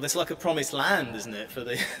factors and all this, like a promised land, isn't it, for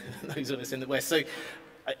those of us in the West? So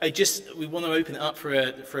we want to open it up for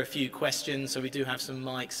a few questions, so we do have some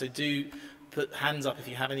mics, so do put hands up if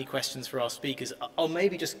you have any questions for our speakers. I'll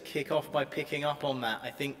maybe just kick off by picking up on that.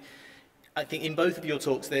 I think in both of your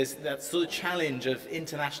talks there's that sort of challenge of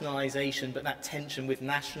internationalization, but that tension with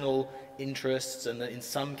national interests, and that in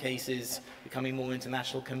some cases becoming more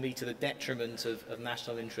international can be to the detriment of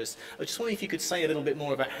national interests. I just wonder if you could say a little bit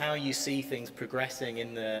more about how you see things progressing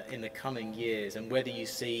in the coming years, and whether you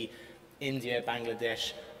see India,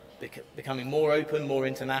 Bangladesh becoming more open, more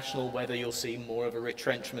international, whether you'll see more of a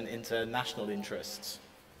retrenchment into national interests.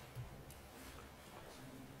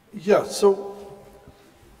 Yeah, so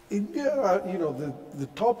India, you know, the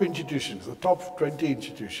top institutions, the top 20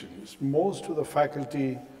 institutions, most of the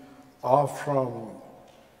faculty are from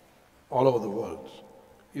all over the world.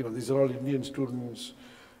 You know, these are all Indian students.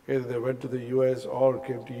 Either they went to the US or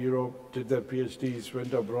came to Europe, did their PhDs,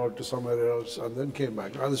 went abroad to somewhere else, and then came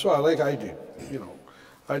back. And that's what I did, you know.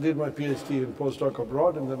 I did my PhD and postdoc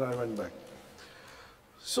abroad, and then I went back.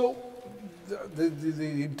 So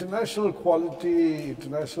the international quality,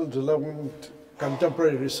 international relevant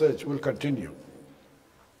contemporary research will continue.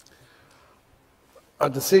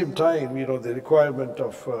 At the same time, you know, the requirement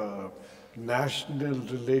of national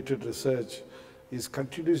related research is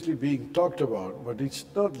continuously being talked about, but it's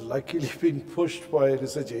not luckily being pushed by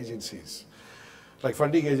research agencies, like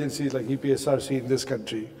funding agencies like EPSRC in this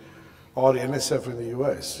country, or NSF in the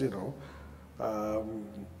US, you know.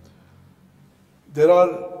 There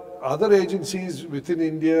are other agencies within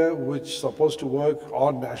India which are supposed to work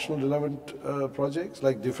on national relevant projects,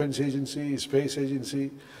 like Defense Agency, Space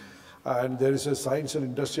Agency, and there is a Science and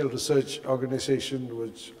Industrial Research Organization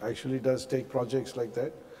which actually does take projects like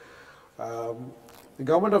that. The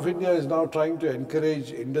government of India is now trying to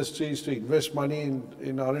encourage industries to invest money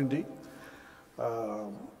in R&D,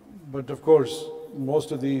 but of course,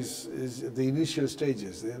 most of these is at the initial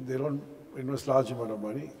stages. They don't invest large amount of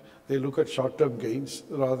money. They look at short-term gains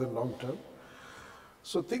rather than long-term.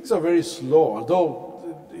 So things are very slow,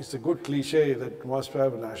 although it's a good cliche that must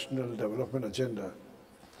have a national development agenda.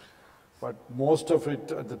 But most of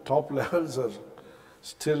it at the top levels are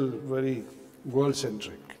still very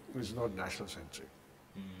world-centric. It's not national-centric.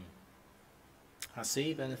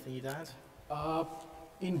 Hasib, anything you'd add?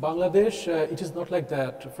 In Bangladesh, it is not like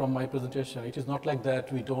that from my presentation. It is not like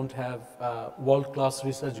that we don't have world-class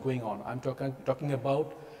research going on. I'm talking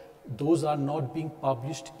about those are not being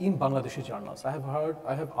published in Bangladeshi journals. I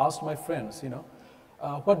have asked my friends,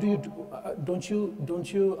 what do you do? Don't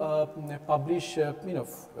you publish,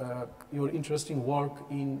 your interesting work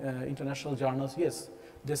in international journals? Yes,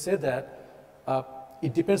 they say that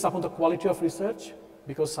it depends upon the quality of research,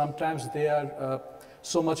 because sometimes they are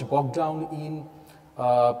so much bogged down in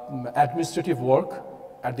administrative work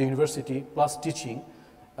at the university plus teaching,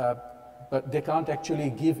 but they can't actually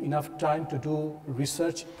give enough time to do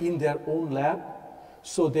research in their own lab.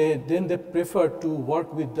 So then they prefer to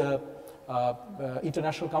work with the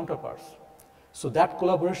international counterparts. So that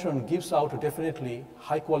collaboration gives out definitely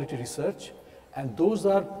high quality research, and those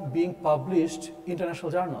are being published in international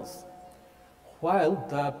journals, while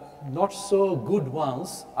the not so good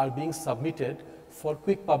ones are being submitted for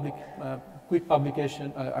quick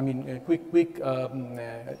publication.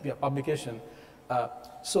 Publication.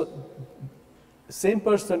 So same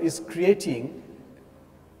person is creating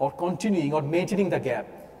or continuing or maintaining the gap.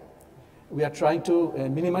 We are trying to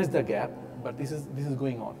minimize the gap, but this is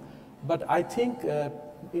going on. But I think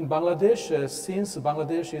in Bangladesh, since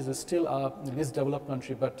Bangladesh is still a least developed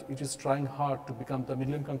country, but it is trying hard to become the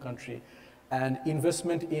middle income country, and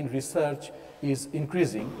investment in research is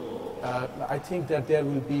increasing, I think that there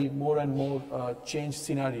will be more and more change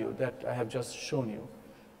scenario that I have just shown you.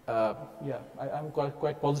 I'm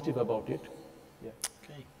quite positive about it. Yeah.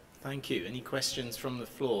 Okay, thank you. Any questions from the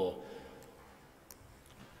floor?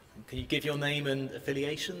 Can you give your name and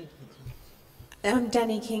affiliation? I'm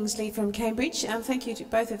Danny Kingsley from Cambridge. Thank you to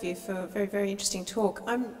both of you for a very, very interesting talk.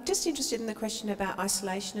 I'm just interested in the question about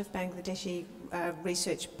isolation of Bangladeshi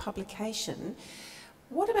research publication.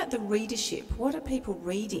 What about the readership? What are people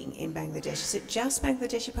reading in Bangladesh? Is it just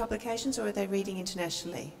Bangladeshi publications, or are they reading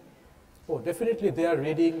internationally? Oh, definitely they are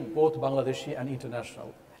reading both Bangladeshi and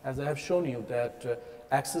international. As I have shown you that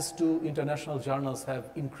access to international journals have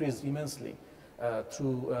increased immensely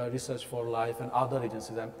through Research for Life and other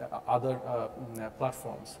agencies and other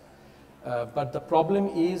platforms. But the problem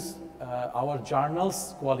is our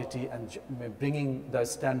journals' quality and bringing the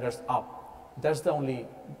standards up. That's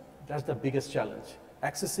the biggest challenge.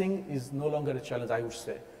 Accessing is no longer a challenge, I would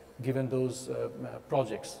say, given those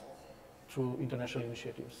projects through international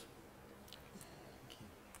initiatives.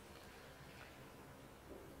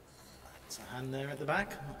 There's a hand there at the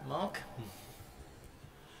back. Mark?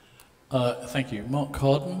 Thank you. Mark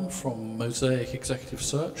Carden from Mosaic Executive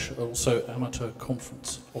Search, also amateur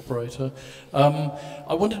conference operator.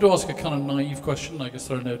 I wanted to ask a kind of naive question. I guess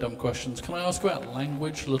there are no dumb questions. Can I ask about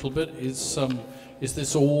language a little bit? Is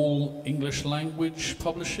this all English language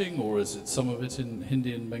publishing, or is it some of it in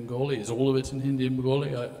Hindi and Bengali? Is all of it in Hindi and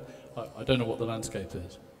Bengali? I don't know what the landscape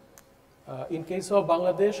is. In case of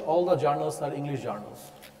Bangladesh, all the journals are English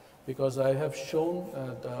journals, because I have shown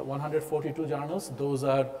the 142 journals. Those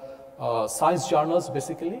are science journals,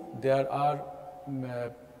 basically. There are,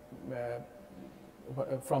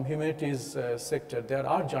 from humanities sector, there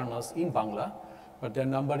are journals in Bangla, but their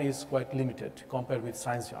number is quite limited compared with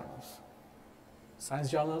science journals.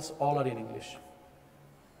 Science journals, all are in English.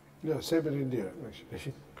 Yeah, same in India,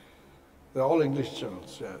 actually. They're all English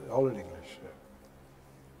journals, yeah, all in English. Yeah.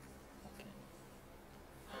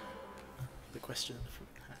 The question from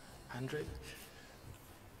Andrew.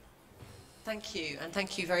 Thank you, and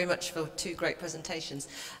thank you very much for two great presentations.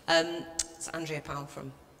 It's Andrea Powell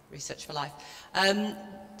from Research for Life.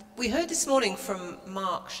 We heard this morning from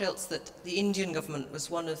Mark Schiltz that the Indian government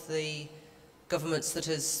was one of the governments that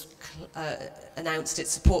has announced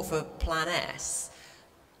its support for Plan S.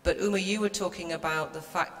 But Uma, you were talking about the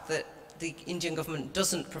fact that the Indian government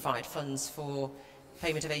doesn't provide funds for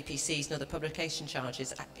payment of APCs and other publication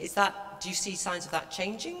charges. Do you see signs of that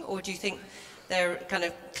changing, or do you think they're kind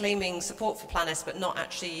of claiming support for Plan S but not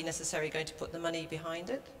actually necessarily going to put the money behind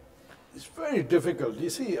it? It's very difficult. You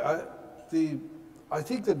see, I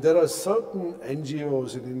think that there are certain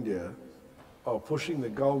NGOs in India are pushing the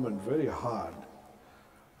government very hard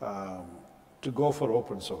to go for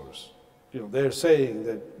open source. They're saying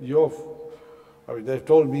that they've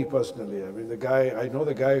told me personally, I know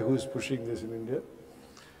the guy who's pushing this in India.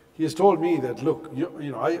 He has told me that, look,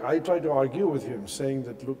 I try to argue with him, saying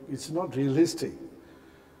that, look, it's not realistic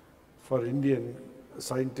for Indian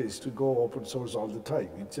scientists to go open source all the time.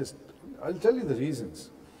 It's just, I'll tell you the reasons.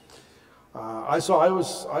 I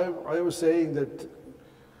was saying that,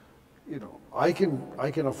 you know, I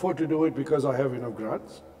can afford to do it because I have enough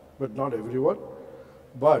grants, but not everyone.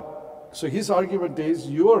 But so his argument is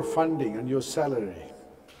your funding and your salary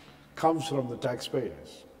comes from the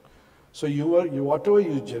taxpayers. So whatever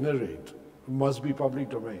you generate must be public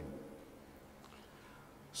domain.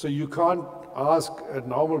 So you can't ask a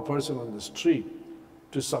normal person on the street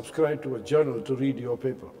to subscribe to a journal to read your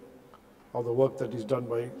paper or the work that is done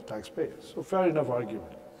by taxpayers. So fair enough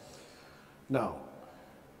argument. Now,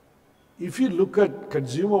 if you look at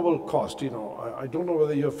consumable cost, you know, I don't know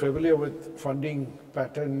whether you're familiar with funding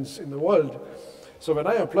patterns in the world. So when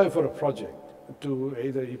I apply for a project to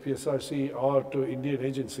either EPSRC or to Indian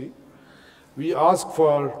agency, we ask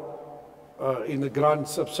for, in the grant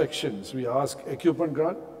subsections, we ask equipment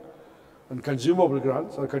grant and consumable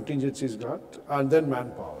grants or contingencies grant, and then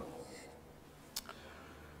manpower.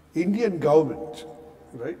 Indian government,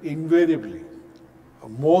 right, invariably,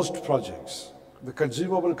 most projects, the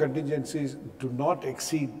consumable contingencies do not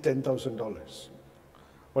exceed $10,000.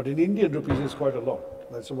 But in Indian rupees, it's quite a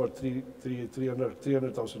lot. That's about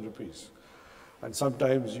 300,000 rupees. And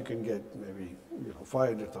sometimes you can get maybe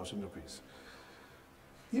 500,000 rupees.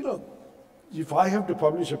 You know, if I have to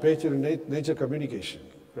publish a paper in Nature Communication,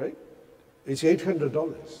 right, it's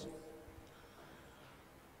 $800.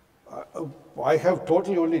 I have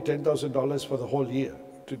totally only $10,000 for the whole year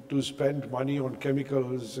to spend money on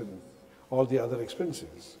chemicals and all the other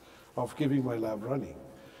expenses of keeping my lab running.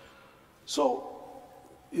 So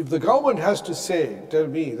if the government has to tell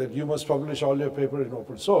me that you must publish all your paper in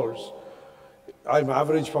open source, I'm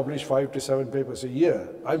average publish 5 to 7 papers a year,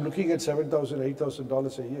 I'm looking at $7,000,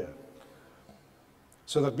 $8,000 a year.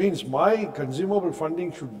 So that means my consumable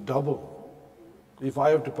funding should double if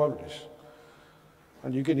I have to publish.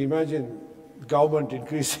 And you can imagine government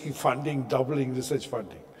increasing funding, doubling research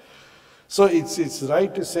funding. So it's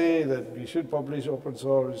right to say that we should publish open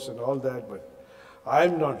source and all that, but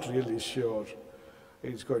I'm not really sure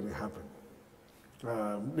it's going to happen.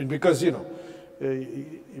 Because, you know,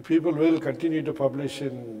 people will continue to publish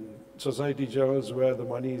in society journals where the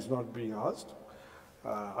money is not being asked,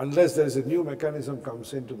 unless there's a new mechanism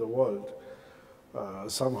comes into the world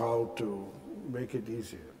somehow to make it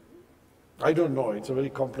easier. I don't know, it's a very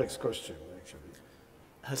complex question, actually.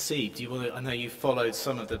 Hasib, do you want to, I know you followed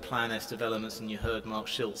some of the Plan S developments and you heard Mark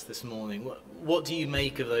Schultz this morning. What do you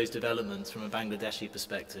make of those developments from a Bangladeshi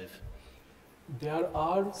perspective? There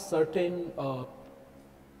are certain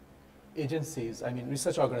agencies, I mean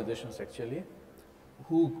research organizations actually,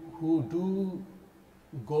 who do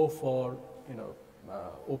go for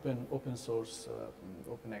open source,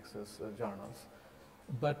 open access journals,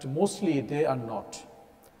 but mostly they are not,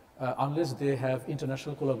 unless they have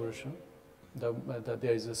international collaboration. That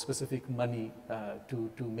there is a specific money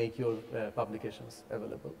to make your publications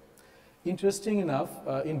available. Interesting enough,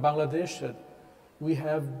 in Bangladesh, we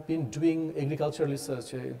have been doing agricultural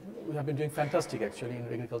research. We have been doing fantastic actually in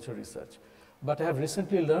agricultural research. But I have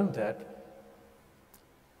recently learned that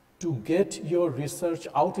to get your research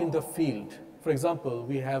out in the field, for example,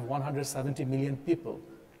 we have 170 million people.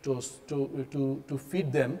 To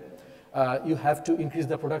feed them, you have to increase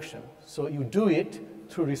the production. So you do it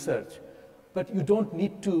through research. But you don't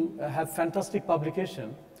need to have fantastic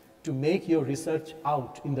publication to make your research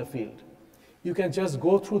out in the field. You can just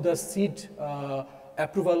go through the seed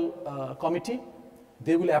approval committee.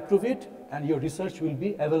 They will approve it, and your research will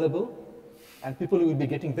be available, and people will be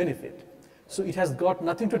getting benefit. So it has got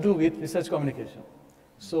nothing to do with research communication.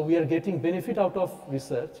 So we are getting benefit out of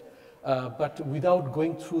research, but without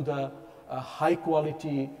going through the high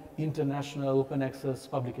quality international open access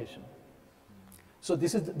publication. So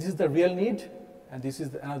this is the real need, and this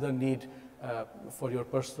is another need for your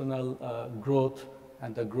personal growth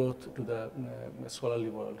and the growth to the scholarly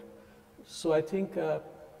world. So I think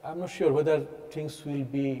I'm not sure whether things will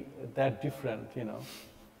be that different,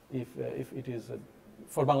 if it is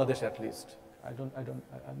for Bangladesh at least. I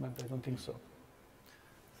don't think so.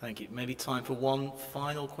 Thank you. Maybe time for one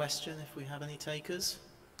final question if we have any takers.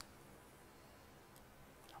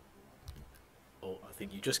 Oh, I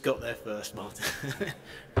think you just got there first, Martin.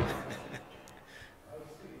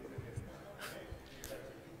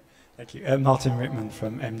 Thank you. Martin Rickman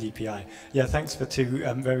from MDPI. Yeah, thanks for two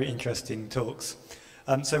very interesting talks.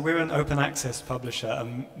 So we're an open access publisher,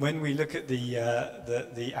 and when we look at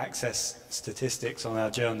the access statistics on our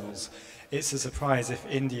journals, it's a surprise if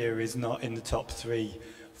India is not in the top 3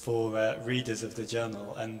 for readers of the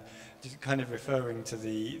journal. And just kind of referring to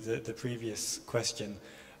the previous question,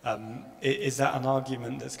 is that an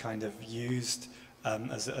argument that's kind of used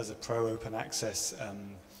as a pro-open access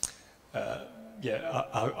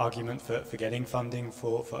argument for getting funding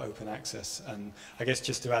for open access. And I guess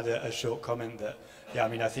just to add a short comment that, yeah, I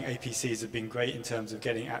mean, I think APCs have been great in terms of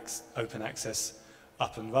getting open access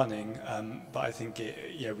up and running, but I think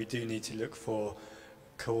we do need to look for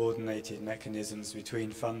coordinated mechanisms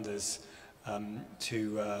between funders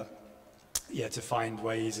to find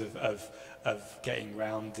ways of getting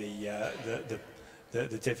around the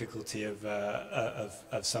difficulty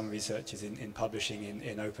of some researchers in publishing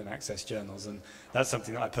in open access journals, and that's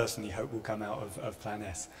something that I personally hope will come out of Plan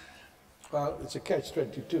S. Well, it's a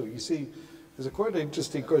catch-22. You see, there's a quite an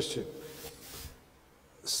interesting question.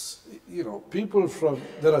 You know, people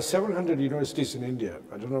there are 700 universities in India.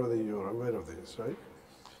 I don't know whether you're aware of this, right?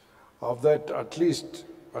 Of that, at least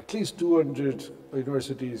 200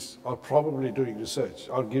 universities are probably doing research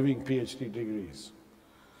or giving PhD degrees.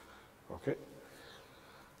 Okay?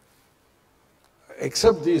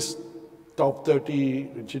 Except these top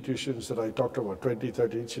 30 institutions that I talked about, 20,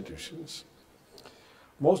 30 institutions,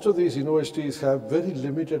 most of these universities have very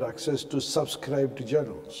limited access to subscribed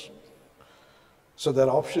journals. So their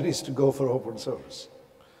option is to go for open source.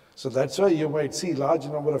 So that's why you might see large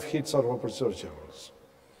number of hits on open source journals.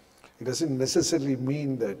 It doesn't necessarily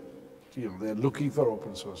mean that they're looking for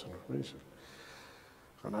open source information.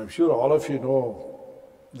 And I'm sure all of you know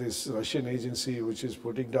this Russian agency which is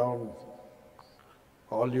putting down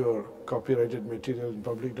all your copyrighted material in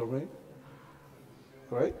public domain,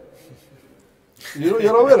 right?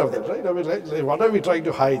 You're aware of that, right? I mean, like, what are we trying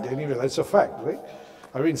to hide anyway? That's a fact, right?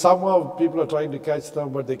 I mean, somehow people are trying to catch them,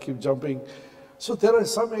 but they keep jumping. So there are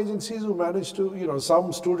some agencies who manage to,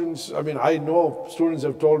 some students, I mean, I know students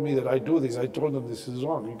have told me that I do this. I told them this is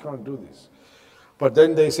wrong, you can't do this. But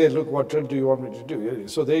then they say, look, what do you want me to do?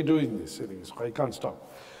 So they're doing this, so I can't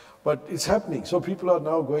stop. But it's happening. So people are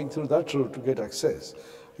now going through that route to get access.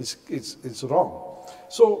 It's wrong.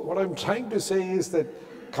 So what I'm trying to say is that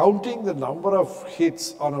counting the number of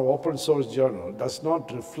hits on an open source journal does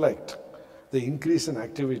not reflect the increase in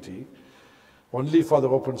activity only for the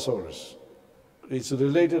open source. It's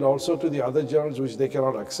related also to the other journals which they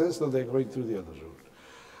cannot access, so they're going through the other route.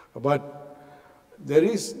 But there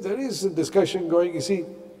is a discussion going. You see,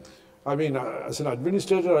 I mean, as an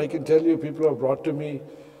administrator, I can tell you people have brought to me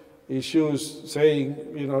issues saying,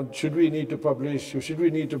 should we need to publish, should we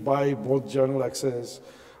need to buy both journal access,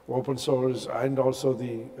 open source, and also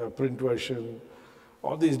the print version.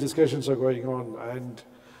 All these discussions are going on, and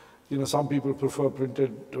some people prefer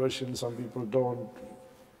printed version, some people don't.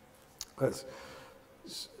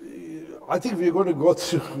 I think we're going to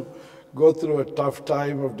go through a tough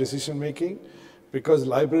time of decision making because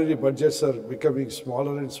library budgets are becoming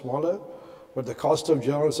smaller and smaller, but the cost of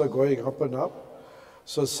journals are going up and up.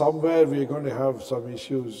 So somewhere we're going to have some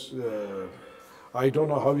issues. I don't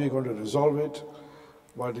know how we're going to resolve it,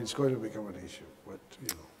 but it's going to become an issue. But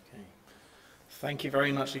Okay. Thank you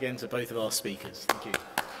very much again to both of our speakers. Thank you.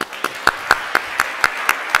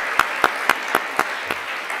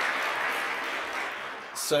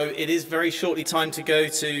 So it is very shortly time to go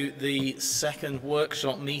to the second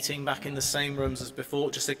workshop meeting back in the same rooms as before.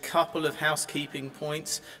 Just a couple of housekeeping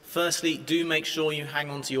points. Firstly, do make sure you hang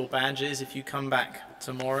on to your badges if you come back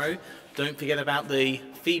tomorrow. Don't forget about the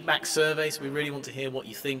feedback surveys. We really want to hear what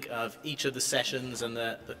you think of each of the sessions and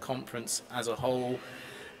the conference as a whole.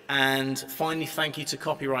 And finally, thank you to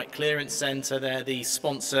Copyright Clearance Centre. They're the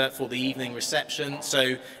sponsor for the evening reception.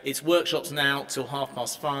 So it's workshops now till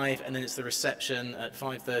 5:30, and then it's the reception at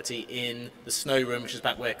 5:30 in the snow room, which is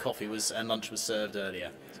back where coffee was and lunch was served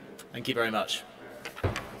earlier. Thank you very much.